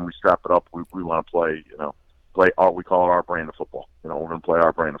 Anytime we strap it up, we want to play. We call it our brand of football. We're going to play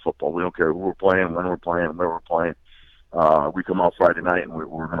our brand of football. We don't care who we're playing, when we're playing, where we're playing. We come out Friday night, and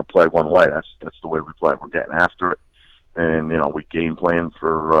we're going to play one way. That's the way we play. We're getting after it, and we game plan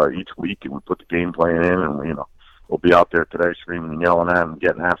for each week, and we put the game plan in, and we'll be out there today screaming and yelling at them,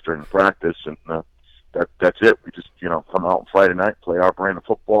 getting after it in practice, and that's it. We just come out on Friday night, play our brand of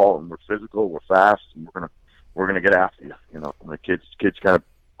football, and we're physical, we're fast, and we're gonna get after you. And the kids kind of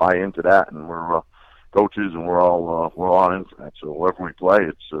buy into that, and we're coaches, and we're all in for that. So wherever we play,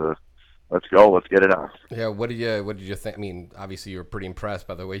 it's let's go, let's get it on. Yeah, what did you think? I mean, obviously you were pretty impressed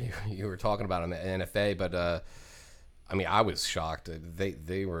by the way you were talking about on the NFA, but I was shocked.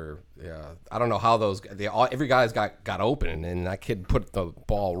 They were. I don't know how every guy's got open, and that kid put the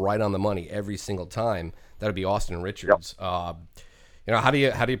ball right on the money every single time. That would be Austin Richards. Yep. How do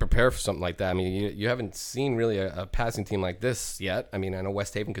you prepare for something like that? I mean, you haven't seen really a passing team like this yet. I mean, I know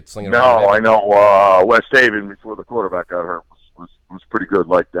West Haven could sling it around. No, I know West Haven before the quarterback got hurt was pretty good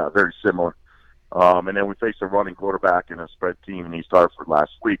like that, very similar. And then we faced a running quarterback in a spread team in East Hartford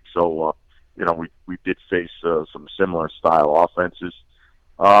last week, so. We did face some similar style offenses.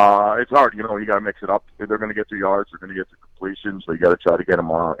 It's hard, you got to mix it up. They're going to get the yards, they're going to get the completions, so you got to try to get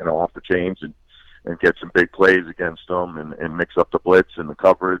them off the chains and get some big plays against them and mix up the blitz and the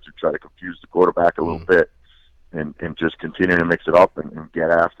coverage and try to confuse the quarterback a little bit and just continue to mix it up and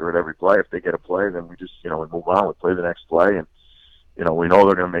get after it every play. If they get a play, then we just, we move on, we play the next play, and, we know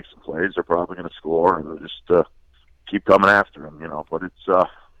they're going to make some plays, they're probably going to score, and we'll just keep coming after them, but it's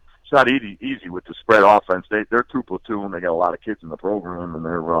not easy with the spread offense. They're two platoon. They got a lot of kids in the program, and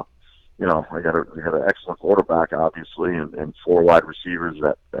they're they got an excellent quarterback, obviously, and 4 wide receivers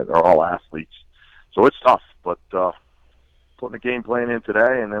that are all athletes. So it's tough, but putting a game plan in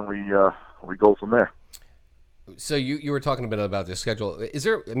today, and then we go from there. So you were talking a bit about this schedule. Is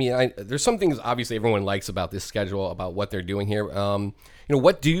there? I mean, there's some things obviously everyone likes about this schedule, about what they're doing here.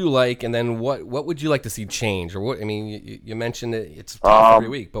 What do you like, and then what would you like to see change, or what? I mean, you mentioned it's tough every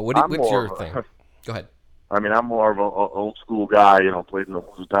week, but what's your thing? Go ahead. I mean, I'm more of an old school guy. Played in the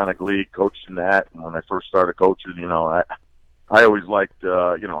Housatonic League, coached in that, and when I first started coaching, I always liked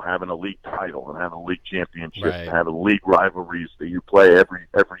having a league title and having a league championship, right, and having league rivalries that you play every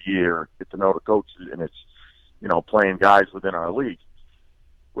year, get to know the coaches, and it's playing guys within our league.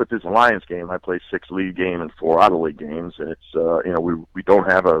 With this Alliance game, I play 6 league games and 4 out of league games, and it's we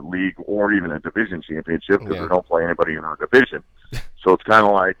don't have a league or even a division championship because we don't play anybody in our division. So it's kind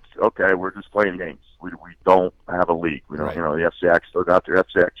of like, okay, we're just playing games. We don't have a league. We don't, right. The FCAC still got their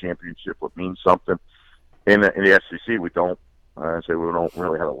FCAC championship, what means something. In the SEC, we don't. I say we don't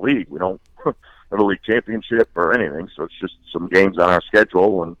really have a league. We don't have a league championship or anything. So it's just some games on our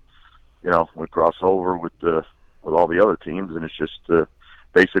schedule, and we cross over with all the other teams, and it's just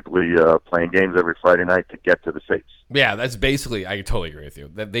basically playing games every Friday night to get to the States. Yeah, that's basically. I totally agree with you.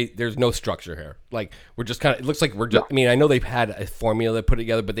 That there's no structure here. Like we're just kind of. It looks like we're just. I mean, I know they've had a formula they put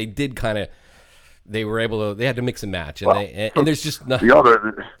together, but they did kind of. They were able to. They had to mix and match, and and there's just nothing. The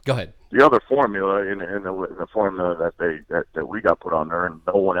other. Go ahead. The other formula in the formula that we got put on there, and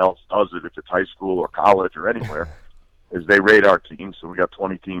no one else does it if it's high school or college or anywhere, is they rate our teams. So we got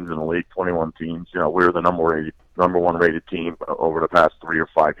 20 teams in the league, 21 teams. We're the number one rated team over the past 3 or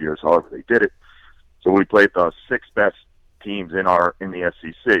 5 years, however they did it. So we played the 6 best teams in the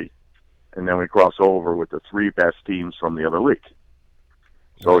SEC, and then we cross over with the 3 best teams from the other league.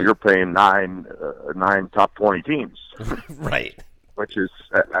 So you're playing 9 top 20 teams. Right. Which is,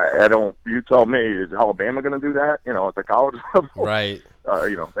 I don't, you tell me, is Alabama going to do that, at the college level? Right.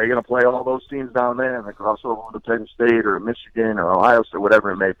 they're going to play all those teams down there and they cross over to Penn State or Michigan or Ohio State,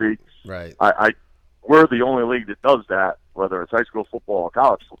 whatever it may be. Right. We're the only league that does that, whether it's high school football or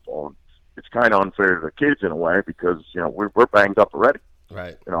college football. It's kind of unfair to the kids in a way because, we're banged up already.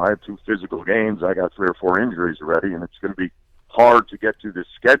 Right. I had 2 physical games. I got 3 or 4 injuries already, and it's going to be hard to get to this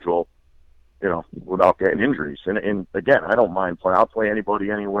schedule, without getting injuries. And again, I don't mind playing. I'll play anybody,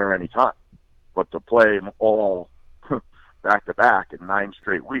 anywhere, anytime. But to play them all back-to-back in 9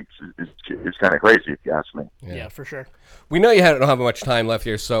 straight weeks is kind of crazy, if you ask me. Yeah, for sure. We know you don't have much time left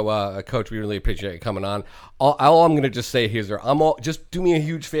here, so Coach, we really appreciate you coming on. All I'm going to just say here is, just do me a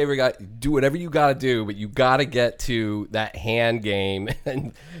huge favor, guys. Do whatever you got to do, but you got to get to that hand game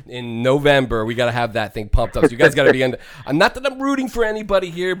in November. We got to have that thing pumped up. So you guys got to be I'm not that I'm rooting for anybody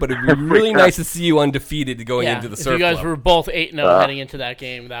here, but it'd be really nice to see you undefeated going into the Surf If you guys Club. were both 8-0 heading into that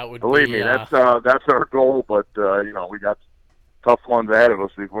game, that would believe be... me, that's our goal. But we got tough ones ahead of us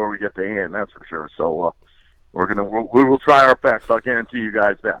before we get to hand. That's for sure. So. We will try our best. I'll guarantee you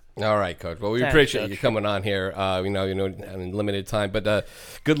guys that. All right, Coach. Well, we Thanks, appreciate Coach. you coming on here. In limited time, but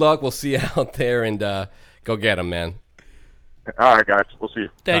good luck. We'll see you out there, and go get them, man. All right, guys. We'll see you.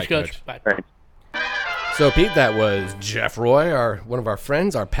 Thanks, All right, Coach. Bye. Thanks. So, Pete, that was Jeff Roy, one of our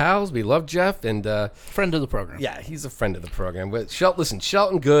friends, our pals. We love Jeff, and Friend of the program. yeah, he's a friend of the program. But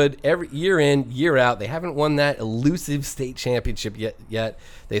Shelton Good, every year in, year out, they haven't won that elusive state championship yet.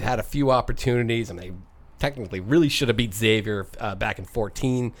 They've had a few opportunities, and they technically really should have beat Xavier back in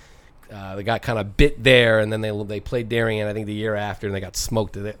 2014. They got kind of bit there, and then they played Darien, I think, the year after, and they got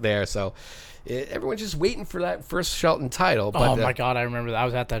smoked there. So everyone's just waiting for that first Shelton title. But, my God, I remember that. I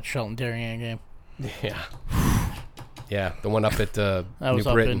was at that Shelton Darien game. Yeah. Yeah, the one up at That New was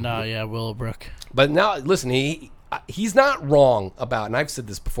up Britain. in Willowbrook. But now, listen, he's not wrong about, and I've said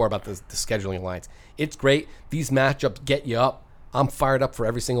this before about the scheduling alliance. It's great. These matchups get you up. I'm fired up for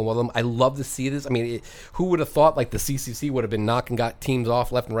every single one of them. I love to see this. I mean, who would have thought the CCC would have been got teams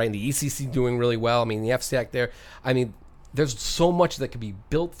off left and right, and the ECC doing really well. I mean, the FCAC there. I mean, there's so much that could be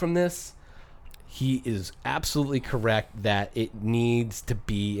built from this. He is absolutely correct that it needs to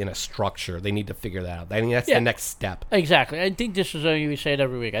be in a structure. They need to figure that out. I mean, that's the next step. Exactly. I think this is, we say it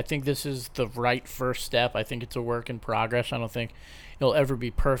every week, I think this is the right first step. I think it's a work in progress. I don't think it'll ever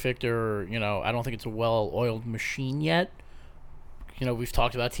be perfect or, I don't think it's a well-oiled machine yet. We've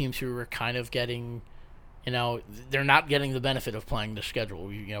talked about teams who are kind of getting, they're not getting the benefit of playing the schedule.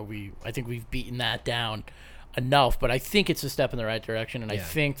 I think we've beaten that down enough, but I think it's a step in the right direction, and I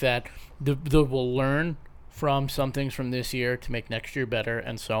think that we'll learn from some things from this year to make next year better,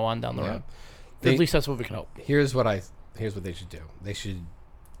 and so on down the road. At least that's what we can hope. Here's what they should do. They should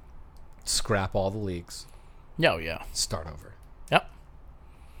scrap all the leagues. No, yeah. Start over. Yep.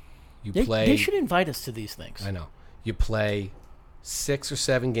 They should invite us to these things. I know. You play 6 or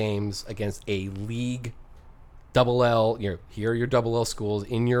 7 games against a league double L. Here are your double L schools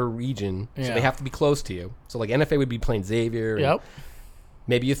in your region, so they have to be close to you. So like NFA would be playing Xavier. Yep.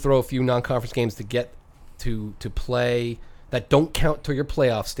 Maybe you throw a few non-conference games to get to play that don't count to your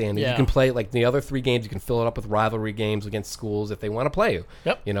playoff standing. Yeah. You can play like the other 3 games. You can fill it up with rivalry games against schools if they want to play you.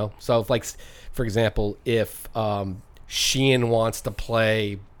 Yep. So if for example, if Sheehan wants to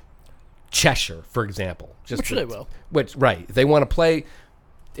play Cheshire, for example, They will. If they want to play,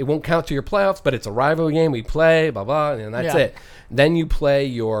 it won't count to your playoffs, but it's a rivalry game. We play, blah blah, and that's it. Then you play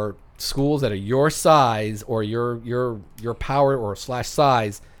your schools that are your size or your power or /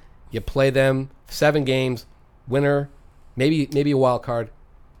 size. You play them 7 games, winner, maybe a wild card.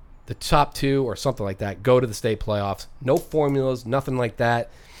 The top 2 or something like that go to the state playoffs. No formulas, nothing like that,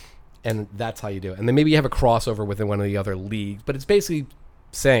 and that's how you do it. And then maybe you have a crossover within one of the other leagues, but it's basically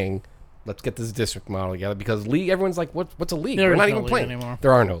saying, let's get this district model together, because league, everyone's like, what's a league? There We're is not no even league playing anymore.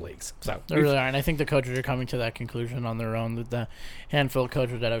 There are no leagues. So There really are, and I think the coaches are coming to that conclusion on their own. That the handful of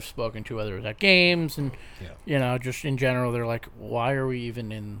coaches that I've spoken to, whether it's at games and just in general, they're like, why are we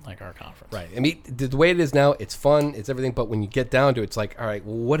even in our conference? right. I mean, the way it is now, it's fun, it's everything, but when you get down to it, it's like, all right,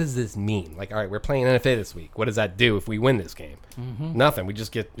 well, what does this mean? Like, all right, we're playing NFA this week. What does that do if we win this game? Mm-hmm. Nothing. We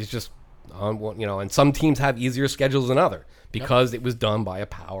just it's just on, and some teams have easier schedules than other because it was done by a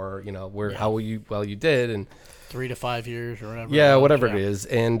power, how well you did, and 3 to 5 years or whatever. yeah, whatever it is,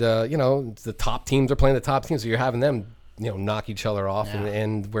 and the top teams are playing the top teams, so you're having them knock each other off,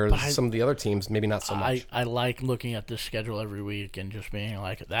 and where some of the other teams maybe not so much. I like looking at this schedule every week and just being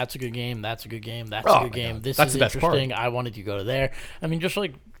like, that's a good game, that's a good game, that's a good game. God. This That's is the best interesting. part. I wanted you to go there. I mean, just I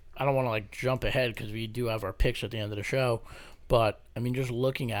don't want to jump ahead because we do have our picks at the end of the show. But, I mean, just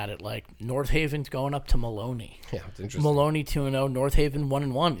looking at it, North Haven's going up to Maloney. Yeah, it's interesting. Maloney 2-0, North Haven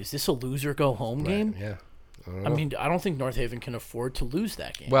 1-1. Is this a loser go home game? Yeah. I mean, I don't think North Haven can afford to lose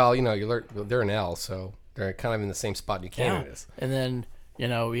that game. Well, they're an L, so they're kind of in the same spot Buchanan is. And then,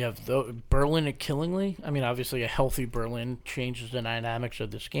 we have Berlin at Killingly. I mean, obviously a healthy Berlin changes the dynamics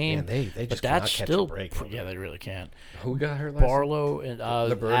of this game. Yeah, they but just that's cannot still, catch a break. yeah, they really can't. Who got hurt last week? Barlow and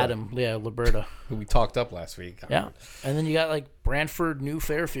Liberta. Adam. Yeah, Liberta. Who we talked up last week. Yeah. And then you got like Brantford, New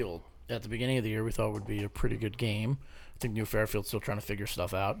Fairfield. At the beginning of the year, we thought would be a pretty good game. I think New Fairfield's still trying to figure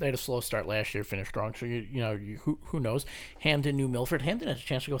stuff out. They had a slow start last year, finished strong. So, who knows? Hamden, New Milford. Hamden has a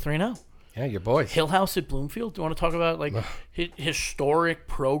chance to go 3-0. Yeah, your boys. Hill House at Bloomfield. Do you want to talk about like historic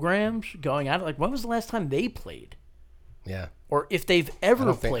programs going at it? Like, when was the last time they played? Yeah. Or if they've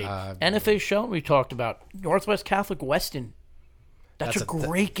ever think, played. NFA Shelton, we talked about. Northwest Catholic Weston. That's a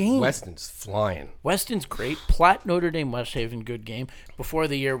great game. Weston's flying. Weston's great. Platt, Notre Dame, West Haven, good game. Before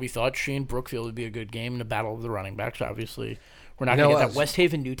the year, we thought Sheen, Brookfield would be a good game in the battle of the running backs. Obviously, we're not going to get that. West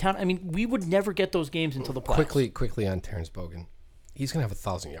Haven, Newtown. I mean, we would never get those games until the playoffs. Quickly on Terrence Bogan. He's going to have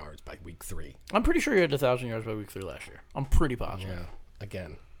 1,000 yards by week 3. I'm pretty sure he had 1,000 yards by week 3 last year. I'm pretty positive. Yeah,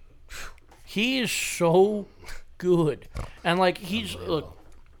 again. He is so good. And, like, look,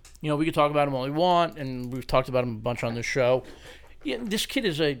 we could talk about him all we want, and we've talked about him a bunch on this show. Yeah, this kid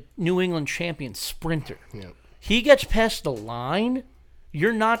is a New England champion sprinter. Yeah. He gets past the line,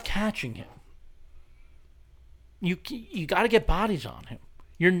 you're not catching him. You got to get bodies on him.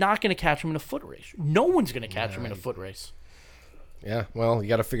 You're not going to catch him in a foot race. No one's going to catch him in a foot race. Yeah, well, you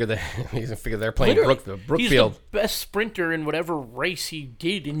got to figure they're playing Brookfield. He's the best sprinter in whatever race he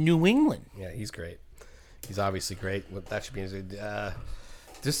did in New England. Yeah, he's great. He's obviously great. That should be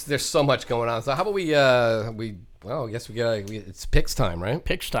there's so much going on. So how about I guess it's picks time, right?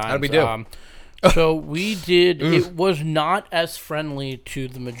 Picks time. How did we do? So we did. It was not as friendly to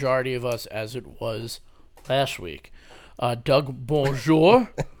the majority of us as it was last week. Doug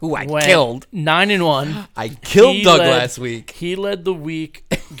Bonjour, who I killed, 9-1. I killed Doug last week. He led the week,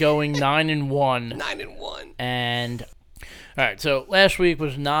 going 9-1. 9-1. And all right, so last week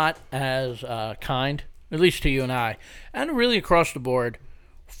was not as kind, at least to you and I, and really across the board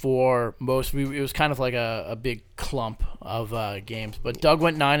for most. It was kind of like a big clump of games. But Doug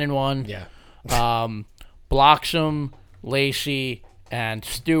went 9-1. Yeah. Bloxham, Lacey, and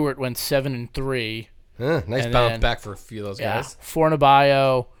Stewart went 7-3. Nice bounce back for a few of those guys.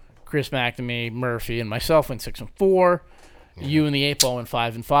 Fornabayo, Chris McNamee, Murphy, and myself went 6-4. Yeah. You and the 8 Ball went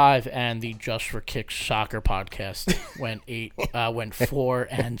 5-5, and the Just for Kicks soccer podcast went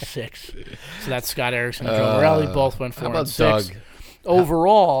 4-6. So that's Scott Erickson and Joe Morelli both went 4-6. How about Doug?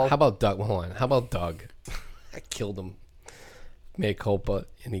 Overall, how about Doug? Hold on. How about Doug? I killed him. Mea culpa,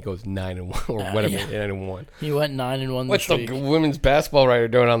 and he goes 9-1 or whatever. 9-1. He went 9-1 What's this week. the women's basketball writer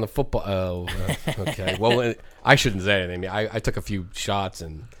doing on the football? Oh, okay. Well, I shouldn't say anything. I took a few shots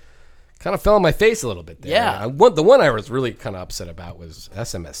and kind of fell on my face a little bit there. Yeah. The one I was really kind of upset about was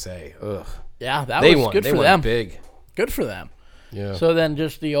SMSA. Ugh. Yeah, was won. Good they for won them. Big. Good for them. Yeah. So then,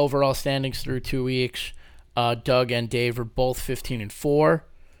 just the overall standings through 2 weeks. Doug and Dave are both 15-4.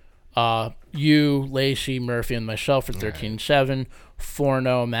 You, Lacey, Murphy, and myself are 13-7.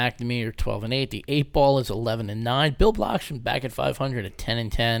 Forno, McNamee are 12-8. The 8 Ball is 11-9. Bill Blockson back at 500 at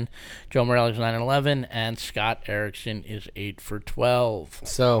 10-10. Joe Morelli is 9-11, and Scott Erickson is 8-12.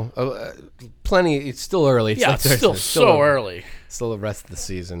 So plenty. It's still early. It's still so early. Still the rest of the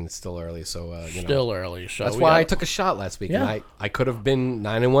season. It's still early. So still early. So that's why I took a shot last week. Yeah. And I could have been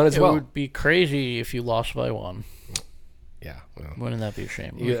 9-1 as well. It would be crazy if you lost by 1. Yeah, well, wouldn't that be a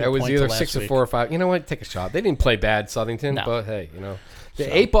shame? It was either 6 or 4 or 5. You know what? Take a shot. They didn't play bad, Southington, but hey,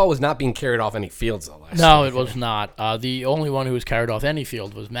 the 8 Ball was not being carried off any fields the last. No, it was not. The only one who was carried off any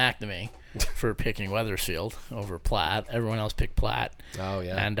field was McNamee for picking Wethersfield over Platt. Everyone else picked Platt. Oh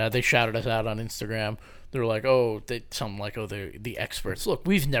yeah, and they shouted us out on Instagram. They were like, they're the experts. Look,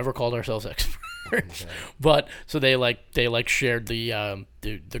 we've never called ourselves experts. Okay. But so they shared the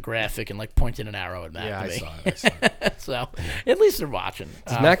graphic and pointed an arrow at McNamee. Yeah, I saw it. So at least they're watching.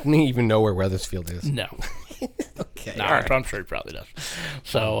 Does McNamee even know where Wethersfield is? No. Okay. No, I'm sure he probably does.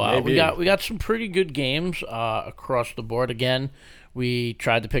 So we got some pretty good games across the board. Again, we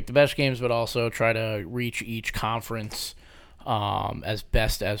tried to pick the best games, but also try to reach each conference as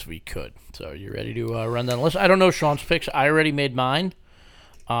best as we could. So you ready to run down the list? I don't know Sean's picks. I already made mine.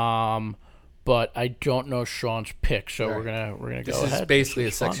 But I don't know Sean's pick, so we're gonna go ahead. This is basically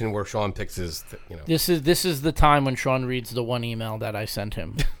a section where Sean picks his. This is the time when Sean reads the one email that I sent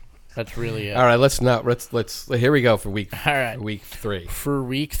him. That's really it. All right, let's here we go for week. All right, week 3. For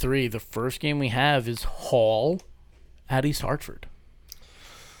week 3, the first game we have is Hall at East Hartford.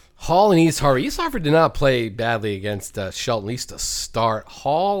 Hall and East Harvard. East Harvard did not play badly against Shelton, at least to start.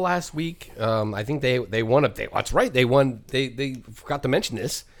 Hall last week, I think they won. That's right. They won. They forgot to mention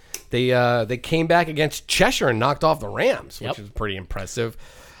this. They came back against Cheshire and knocked off the Rams, which is pretty impressive.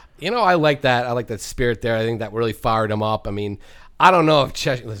 I like that. I like that spirit there. I think that really fired them up. I mean, I don't know if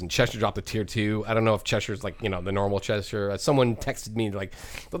Cheshire dropped to tier 2. I don't know if Cheshire's like, the normal Cheshire. Someone texted me like,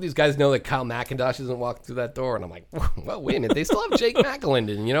 don't these guys know that Kyle McIntosh isn't walking through that door? And I'm like, well, wait a minute. They still have Jake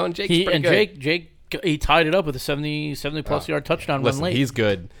McElinden, and Jake's pretty good. Jake, he tied it up with a 70-plus yard touchdown run late. He's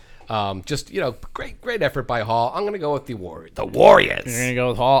good. Great effort by Hall. I'm going to go with the Warriors. The Warriors. You're going to go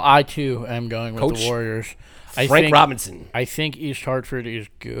with Hall. I, too, am going with the Warriors. Frank Robinson. I think East Hartford is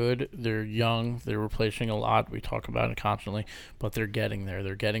good. They're young. They're replacing a lot. We talk about it constantly, but they're getting there.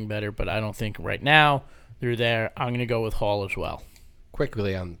 They're getting better, but I don't think right now they're there. I'm going to go with Hall as well.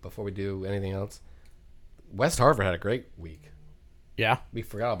 Quickly, before we do anything else, West Hartford had a great week. Yeah. We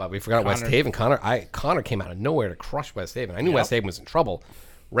forgot West Haven. Connor came out of nowhere to crush West Haven. I knew West Haven was in trouble.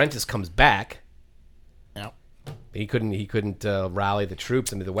 Rentis comes back. Yep. He couldn't rally the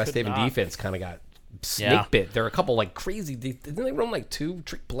troops. I mean, the West Haven defense kind of got snake bit. There are a couple like crazy. Didn't they run like 2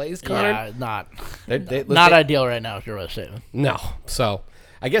 trick plays, Connor? Yeah, not ideal right now if you're West Haven. No. So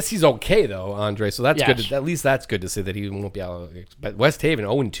I guess he's okay though, Andre. So that's good. At least that's good to see that he won't be out. But West Haven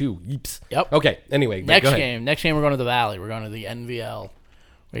 0-2. Yeeps. Yep. Okay. Anyway, next game we're going to the Valley. We're going to the NVL.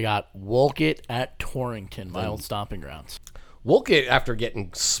 We got Wolcott at Torrington, my old stomping grounds. Wolcott, after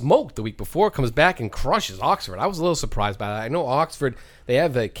getting smoked the week before, comes back and crushes Oxford. I was a little surprised by that. I know Oxford, they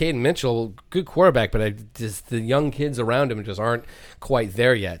have Caden Mitchell, good quarterback, but just the young kids around him just aren't quite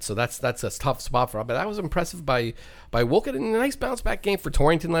there yet. So that's a tough spot for him. But that was impressive by Wolcott, and a nice bounce-back game for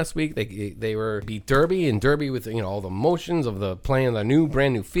Torrington last week. They were beat Derby, and Derby with all the motions of the playing the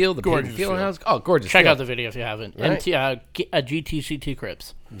brand new field, the gorgeous field field. House. Oh, gorgeous! Check field. out the video if you haven't. Right? GTCT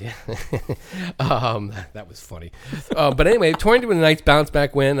Crips. Yeah, that was funny. But anyway, Torrington with a nice bounce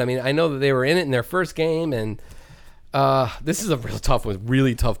back win. I mean, I know that they were in it in their first game, and this is a real tough one.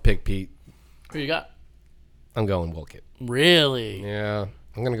 Really tough pick, Pete. Who you got? I'm going Wolcott. Really? Yeah,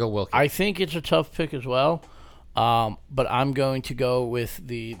 I'm gonna go Wolcott. I think it's a tough pick as well. But I'm going to go with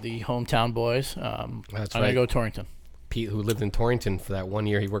the hometown boys. I'm going to go Torrington. Pete, who lived in Torrington for that 1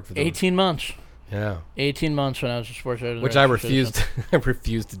 year, he worked for them. 18 months. Yeah. 18 months when I was a sports editor. Which I refused. I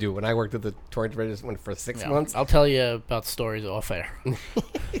refused to do. When I worked at the Torrington Register, went for 6 months. I'll tell you about stories off air.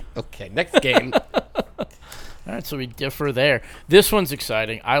 Okay, next game. All right, so we differ there. This one's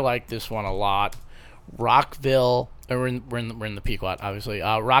exciting. I like this one a lot. Rockville. We're in the Pequot, obviously.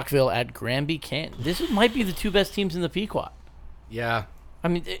 Rockville at Granby Canton. This might be the 2 best teams in the Pequot. Yeah. I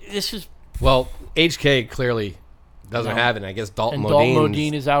mean, this is... Well, HK clearly doesn't have it. I guess Dalton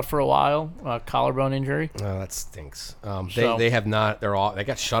Modine is out for a while. Collarbone injury. Oh, that stinks. They have not... They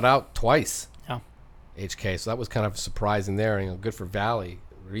got shut out twice. Yeah. HK, so that was kind of surprising there. Good for Valley.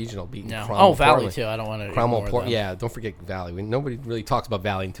 Regional beating Cromwell. Oh, Valley Portland. Too. I don't want to. Cromwell, yeah. Don't forget Valley. Nobody really talks about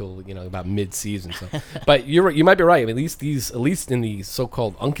Valley until about mid-season. So, but you might be right. I mean, at least in the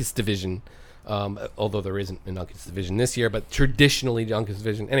so-called Uncas division, although there isn't an Uncas division this year, but traditionally the Uncas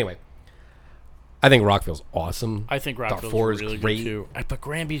division. Anyway, I think Rockville's awesome. I think Rockville's really good too. But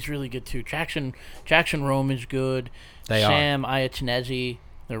Granby's really good too. Jackson Rome is good. Sam Ayatinezi.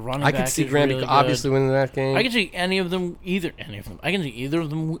 Their running back I can see Granby really obviously winning that game. I can see either of them. I can see either of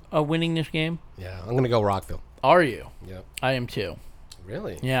them winning this game. Yeah, I'm going to go Rockville. Are you? Yep. I am too.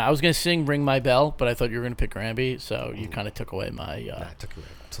 Really? Yeah, I was going to sing "Ring My Bell," but I thought you were going to pick Granby, so you kind of took away my. I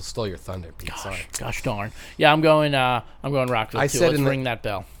stole your thunder, Pete. Gosh darn. Yeah, I'm going Rockville too. Let's ring that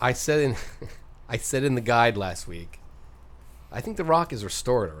bell. I said in the guide last week. I think the Rock is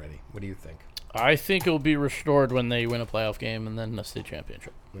restored already. What do you think? I think it will be restored when they win a playoff game and then the state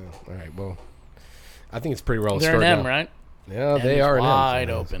championship. Yeah, all right. Well, I think it's pretty well restored. They're an M, now. right? Yeah, they are wide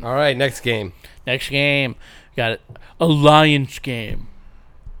open. All right, next game. Got it. Alliance game.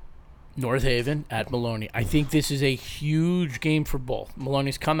 North Haven at Maloney. I think this is a huge game for both.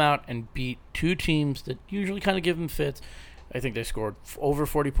 Maloney's come out and beat 2 teams that usually kind of give them fits. I think they scored over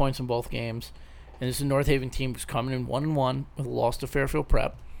 40 points in both games. And this is a North Haven team who's coming in 1-1 with a loss to Fairfield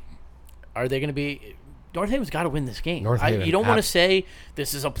Prep. Are they going to be... North Haven's got to win this game. You don't want to say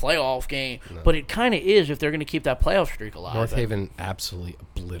this is a playoff game, but it kind of is if they're going to keep that playoff streak alive. North Haven absolutely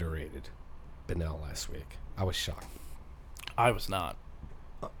obliterated Benell last week. I was shocked. I was not.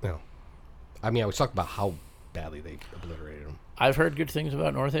 No. I mean, I was shocked about how badly they obliterated them. I've heard good things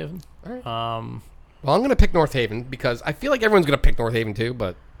about North Haven. All right. Well, I'm going to pick North Haven because I feel like everyone's going to pick North Haven too,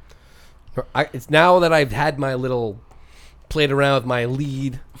 but it's now that I've had my little... played around with my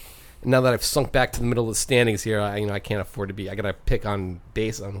lead... Now that I've sunk back to the middle of the standings here, I can't afford to be. I got to pick on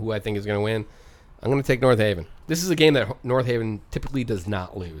base on who I think is going to win. I'm going to take North Haven. This is a game that North Haven typically does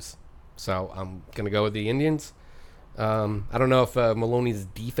not lose. So I'm going to go with the Indians. I don't know if Maloney's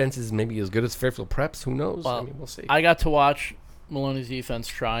defense is maybe as good as Fairfield Prep's. Who knows? Well, we'll see. I got to watch Maloney's defense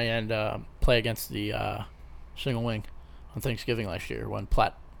try and play against the single wing on Thanksgiving last year when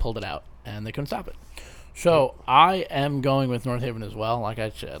Platt pulled it out, and they couldn't stop it. So I am going with North Haven as well.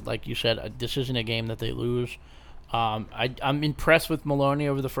 Like you said, this isn't a game that they lose. I'm impressed with Maloney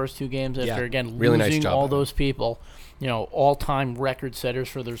over the first 2 games after again really losing nice job all those people, all-time record setters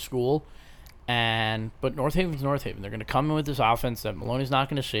for their school. But North Haven's North Haven. They're going to come in with this offense that Maloney's not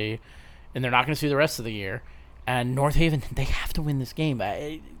going to see, and they're not going to see the rest of the year. And North Haven, they have to win this game.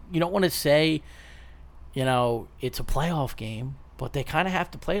 You don't want to say, it's a playoff game, but they kind of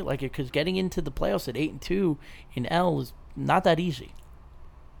have to play it like it, because getting into the playoffs at 8-2 in L is not that easy.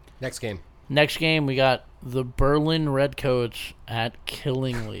 Next game, we got the Berlin Redcoats at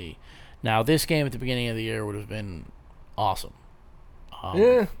Killingly. Now, this game at the beginning of the year would have been awesome.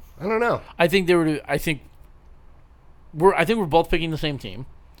 I don't know. I think we're both picking the same team.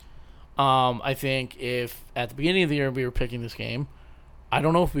 I think if at the beginning of the year we were picking this game, I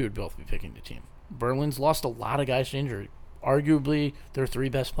don't know if we would both be picking the team. Berlin's lost a lot of guys to injury. Arguably, their 3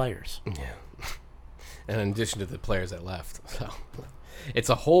 best players. Yeah. And in addition to the players that left. So it's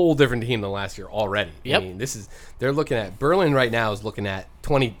a whole different team than last year already. Yep. I mean, they're looking at Berlin right now is looking at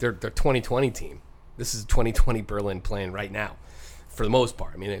their 2020 team. This is 2020 Berlin playing right now for the most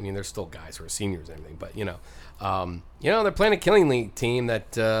part. I mean there's still guys who are seniors and everything, but they're playing a Killingly team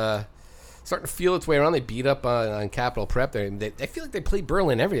that starting to feel its way around. They beat up on Capital Prep. They feel like they played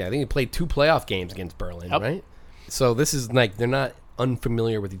Berlin every day. I think they played 2 playoff games against Berlin, right? So this is like they're not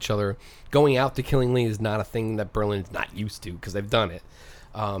unfamiliar with each other. Going out to Killingly is not a thing that Berlin's not used to because they've done it.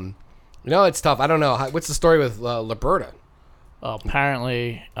 It's tough. I don't know. What's the story with Liberta?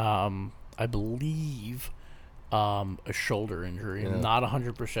 Apparently, I believe a shoulder injury. I'm not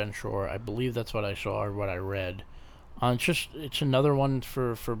 100% sure. I believe that's what I saw or what I read. It's another one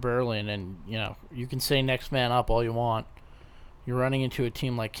for Berlin, and you can say next man up all you want. You're running into a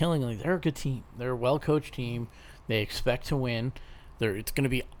team like Killingly. They're a good team. They're a well-coached team. They expect to win. They're going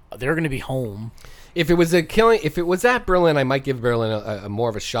to be home. If it was at Berlin, I might give Berlin a more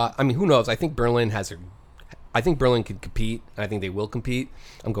of a shot. I mean, who knows? I think Berlin can compete, and I think they will compete.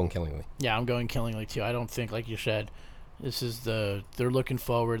 I'm going Killingly. Yeah, I'm going Killingly too. I don't think, like you said, they're looking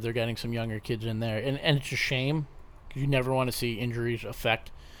forward. They're getting some younger kids in there, and it's a shame because you never want to see injuries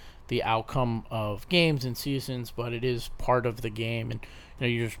affect the outcome of games and seasons, but it is part of the game, and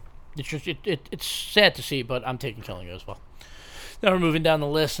it's sad to see. But I'm taking Killingly as well. Now we're moving down the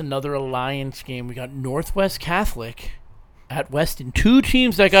list. Another Alliance game. We got Northwest Catholic at Weston. 2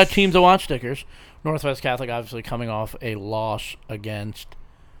 teams that got teams to watch stickers. Northwest Catholic obviously coming off a loss against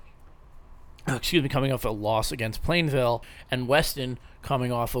Plainville, and Weston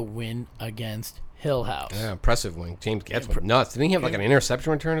coming off a win against Hill House. Yeah, impressive win. James Getz went nuts. Didn't he have like an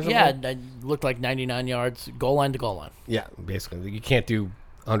interception return or something? Yeah, it looked like 99 yards, goal line to goal line. Yeah, basically. You can't do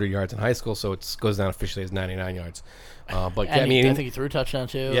 100 yards in high school, so it goes down officially as 99 yards. But I think he threw a touchdown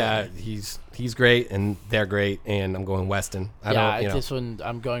too. Yeah, he's great, and they're great, and I'm going Weston. This one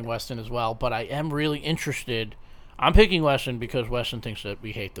I'm going Weston as well, but I am really interested. I'm picking Weston because Weston thinks that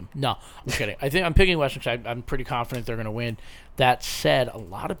we hate them. No, I'm kidding. I'm picking Weston because I'm pretty confident they're going to win. That said, a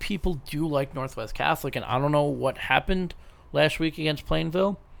lot of people do like Northwest Catholic, and I don't know what happened last week against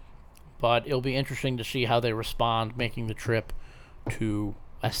Plainville, but it'll be interesting to see how they respond making the trip to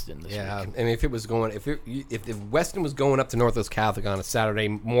Weston this week. And if Weston was going up to Northwest Catholic on a Saturday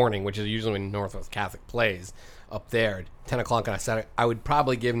morning, which is usually when Northwest Catholic plays up there, 10 o'clock on a Saturday, I would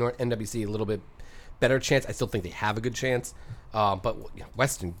probably give NWC a little bit better chance. I still think they have a good chance. But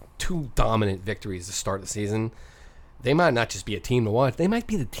Weston, 2 dominant victories to start the season. They might not just be a team to watch. They might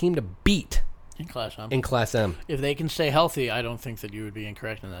be the team to beat in Class M. If they can stay healthy, I don't think that you would be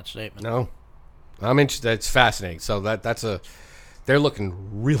incorrect in that statement. No. I'm interested. It's fascinating. So they're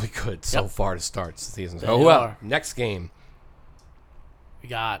looking really good so far to start the season. So next game. We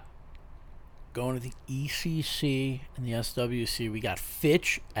got going to the ECC and the SWC. We got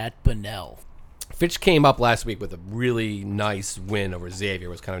Fitch at Bunnell. Fitch came up last week with a really nice win over Xavier.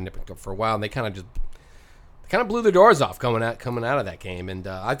 Was kind of nipping up for a while, and they kind of blew their doors off coming out of that game. And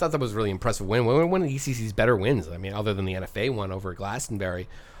I thought that was a really impressive win. One of the ECC's better wins. I mean, other than the NFA one over Glastonbury.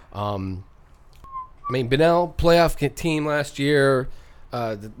 Bunnell playoff team last year,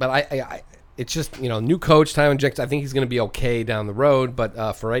 but it's just new coach, Tywin Jenkins. I think he's going to be okay down the road.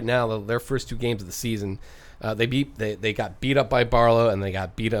 But for right now, their first 2 games of the season, They got beat up by Barlow and they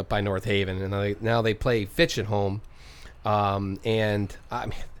got beat up by North Haven, and now they play Fitch at home. And I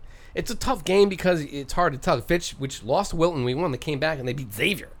mean, it's a tough game because it's hard to tell. Fitch, which lost to Wilton, we won. They came back and they beat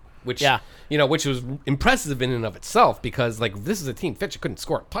Xavier, which which was impressive in and of itself because like this is a team Fitch couldn't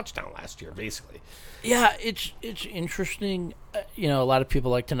score a touchdown last year, basically. Yeah, it's interesting. A lot of people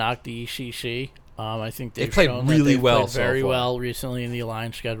like to knock the ECC. I think they've played shown really that well, played very so far. well recently in the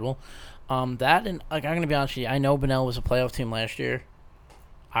Alliance schedule. That and like I'm gonna be honest with you, I know Bunnell was a playoff team last year.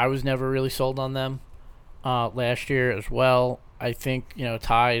 I was never really sold on them last year as well. I think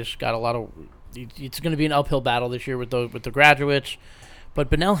Ty's got a lot of. It's going to be an uphill battle this year with the graduates,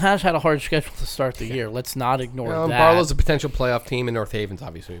 but Bunnell has had a hard schedule to start the year. Let's not ignore that. Barlow's a potential playoff team, and North Haven's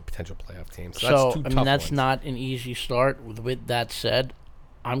obviously a potential playoff team. So that's two tough that's ones. not an easy start. With that said,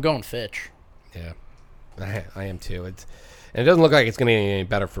 I'm going Fitch. Yeah, I am too. And it doesn't look like it's going to get any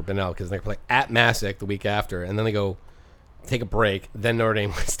better for Bunnell because they play at Massac the week after, and then they go take a break, then Notre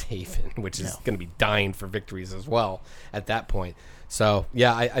Dame West Haven, which is going to be dying for victories as well at that point. So,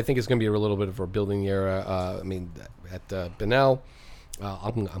 yeah, I think it's going to be a little bit of a rebuilding year. At Bunnell,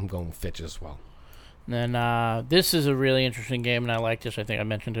 I'm going Fitch as well. And then this is a really interesting game, and I like this. I think I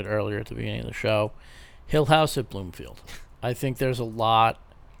mentioned it earlier at the beginning of the show. Hillhouse at Bloomfield. I think there's a lot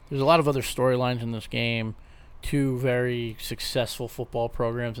of other storylines in this game. Two very successful football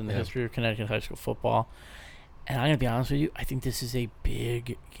programs in the history of Connecticut high school football. And I'm going to be honest with you, I think this is a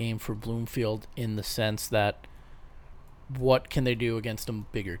big game for Bloomfield in the sense that what can they do against a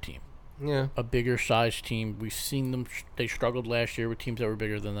bigger team? Yeah. A bigger sized team. We've seen them. They struggled last year with teams that were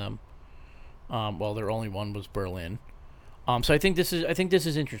bigger than them. Their only one was Berlin. So I think this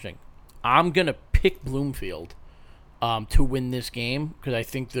is interesting. I'm going to pick Bloomfield to win this game because I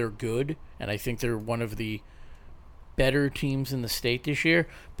think they're good, and I think they're one of the better teams in the state this year,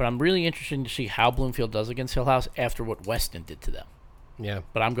 but I'm really interested to see how Bloomfield does against Hillhouse after what Weston did to them. Yeah.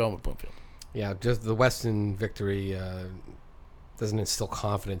 But I'm going with Bloomfield. Yeah, just the Weston victory doesn't instill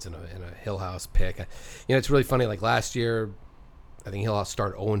confidence in a Hillhouse pick. It's really funny. Like last year, I think Hillhouse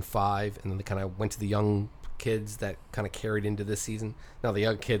started 0-5, and then they kind of went to the young kids that kind of carried into this season. Now the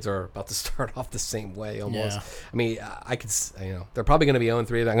young kids are about to start off the same way almost. Yeah. I mean, I could, they're probably going to be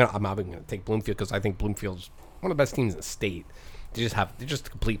 0-3. I'm not going to take Bloomfield because I think Bloomfield's one of the best teams in the state. They're just a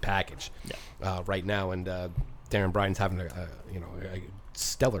complete package right now, and Darren Bryan's having a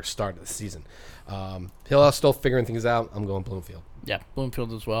stellar start of the season. Hillhouse still figuring things out. I'm going Bloomfield. Yeah,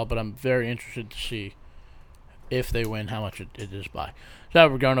 Bloomfield as well, but I'm very interested to see if they win, how much it is by. So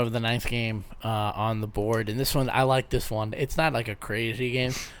we're going over the ninth game on the board, and this one, I like this one. It's not like a crazy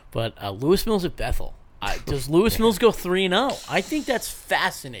game, but Lewis Mills at Bethel. Does Lewis Mills go 3-0? I think that's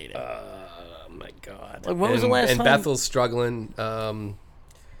fascinating. Oh my God! Like, when was the last time? And Bethel's struggling.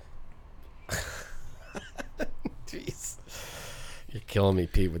 Jeez, you're killing me,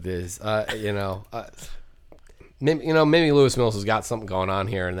 Pete, with this. Maybe Lewis Mills has got something going on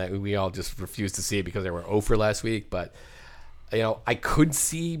here, and that we all just refuse to see it because they were 0 for last week. But I could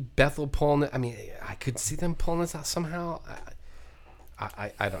see Bethel pulling it. I mean, I could see them pulling this out somehow.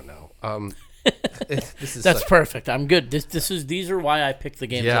 I don't know. That's perfect. I'm good. These are why I picked the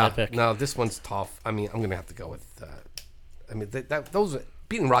games that I picked. No, this one's tough. I mean, I'm gonna have to go with. Those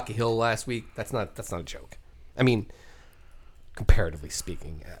beating Rocky Hill last week. That's not a joke. I mean, comparatively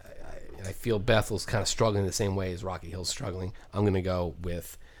speaking, I feel Bethel's kind of struggling the same way as Rocky Hill's struggling. I'm gonna go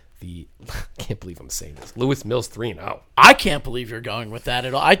with I can't believe I'm saying this. Lewis Mills 3-0. I can't believe you're going with that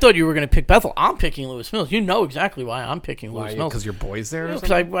at all. I thought you were going to pick Bethel. I'm picking Lewis Mills. You know exactly why I'm picking Lewis Mills. Because your boy's there?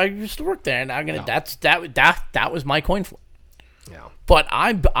 Because I used to work there, and I'm gonna. No. That was my coin flip. Yeah. But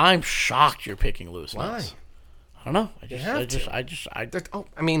I'm shocked you're picking Lewis Mills. Why? I don't know. I'm just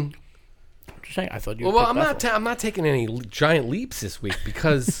saying. I thought you. Well, I'm not taking any giant leaps this week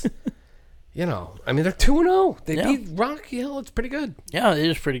because. They're 2-0. They beat Rocky Hill. It's pretty good. Yeah, it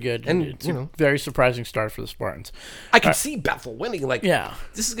is pretty good. And it's a very surprising start for the Spartans. I can see Bethel winning.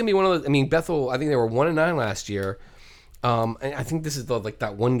 This is gonna be one of those. Bethel. I think they were 1-9 last year. And I think this is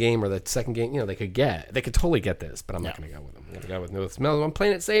that one game or that second game. They could get. They could totally get this, but I'm not gonna go with them. I'm gonna go with Lewis Mills. I'm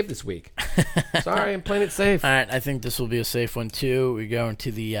playing it safe this week. Sorry, I'm playing it safe. All right, I think this will be a safe one too. We go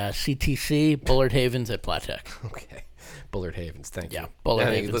into the CTC Bullard Havens at Platt Tech. Okay. Bullard Havens, thank you. Yeah, Bullard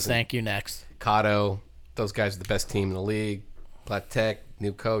Havens, thank you. Next. Cotto, those guys are the best team in the league. Platt Tech,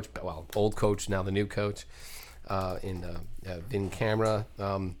 new coach, old coach, now the new coach in Vin Camera.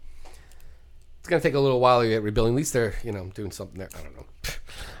 It's going to take a little while to get rebuilding. At least they're, doing something there. I don't know.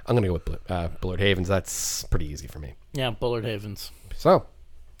 I'm going to go with Bullard Havens. That's pretty easy for me. Yeah, Bullard Havens. So,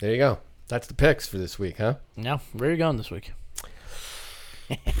 there you go. That's the picks for this week, huh? Yeah, where are you going this week?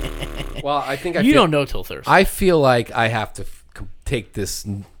 Well, I think You don't know till Thursday. I feel like I have to take this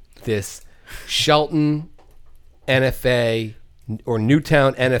Shelton NFA or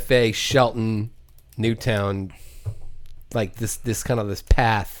Newtown NFA Shelton Newtown, like this kind of this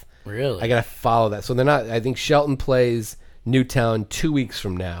path. Really? I gotta follow that. So they're not. I think Shelton plays Newtown 2 weeks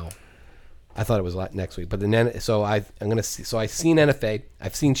from now. I thought it was next week, but then so I'm gonna see. So I've seen NFA,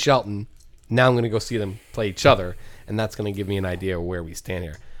 I've seen Shelton. Now I'm gonna go see them play each other, and that's gonna give me an idea of where we stand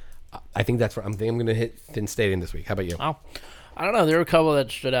here. I think that's where I'm gonna hit Finn Stadium this week. How about you? Oh, I don't know. There were a couple that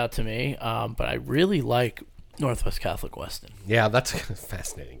stood out to me, but I really like Northwest Catholic Weston. Yeah, that's a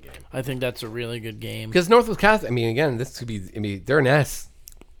fascinating game. I think that's a really good game. Because Northwest Catholic, I mean, again, this could be. I mean, they're an S.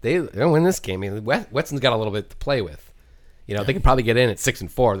 They're gonna win this game. I mean, Weston's got a little bit to play with. You know, they could probably get in at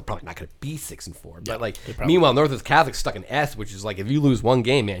 6-4. They're probably not going to be 6-4. But like, meanwhile, Northwest Catholic's stuck in S, which is like if you lose one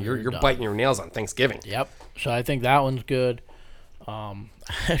game, man, you're biting your nails on Thanksgiving. Yep. So I think that one's good.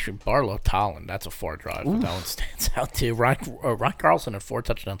 Actually, Barlow Tolland, that's a 4 drive, but that one stands out too. Ryan Carlson had 4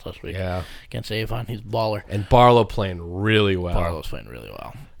 touchdowns last week. Yeah. Against Avon, he's a baller. And Barlow playing really well. Barlow's playing really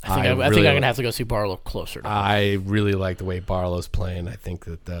well. I think I'm going to have to go see Barlow closer to him. I really like the way Barlow's playing. I think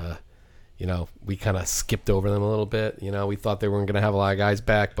that, we kind of skipped over them a little bit. You know, we thought they weren't going to have a lot of guys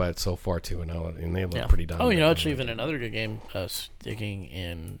back, but so far 2-0, and they look pretty dominant. Oh, it's even another good game. Sticking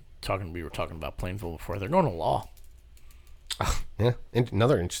in we were talking about Plainville before. They're going to Law. Oh, yeah,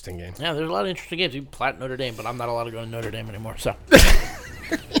 another interesting game. Yeah, there's a lot of interesting games. You Platte Notre Dame, but I'm not allowed to go to Notre Dame anymore. So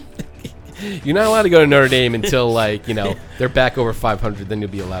you're not allowed to go to Notre Dame until they're back over 500. Then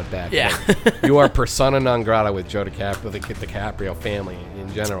you'll be allowed back. Yeah, you are persona non grata with Joe DiCaprio, the DiCaprio family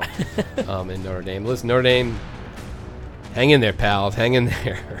in general, in Notre Dame. Listen, Notre Dame, hang in there, pals. Hang in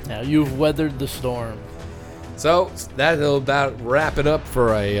there. Now you've weathered the storm. So that'll about wrap it up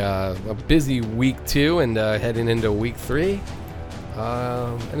for a busy week 2 and heading into week 3.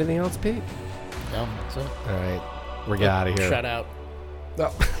 Anything else, Pete? No, that's it. All right, we're get out of here. Shout out.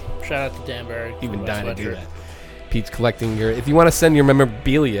 Oh. Shout out to Danbury. Even dying to do that. Pete's collecting if you want to send your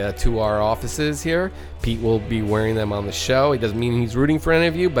memorabilia to our offices here, Pete will be wearing them on the show. It doesn't mean he's rooting for any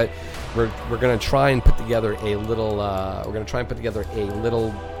of you, but we're going to try and put together a little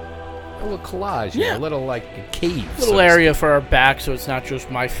collage, a little like a cave, little area for our back, so it's not just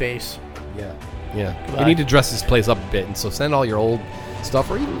my face. Yeah. We need to dress this place up a bit, and so send all your old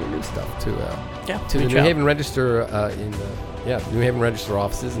stuff or even your new stuff to the New Haven Register New Haven Register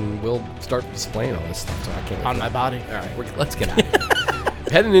offices, and we'll start displaying all this stuff. So I can't on my body. All right, let's get out of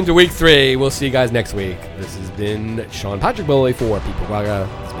here. Heading into week 3, we'll see you guys next week. This has been Sean Patrick Bowley for Pete Braga.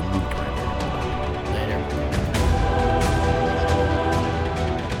 It's been week